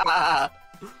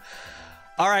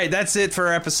 All right, that's it for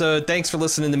our episode. Thanks for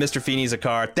listening to Mr. Feeney's a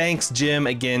Car. Thanks, Jim,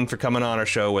 again, for coming on our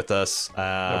show with us. No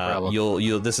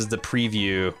problem. This is the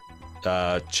preview.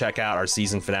 Check out our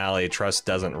season finale, Trust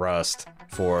Doesn't Rust,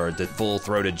 for the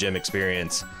full-throated Jim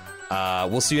experience.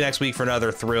 We'll see you next week for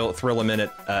another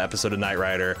thrill-a-minute episode of Knight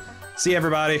Rider. See you,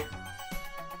 everybody.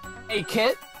 Hey,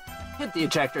 Kit, hit the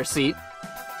ejector seat.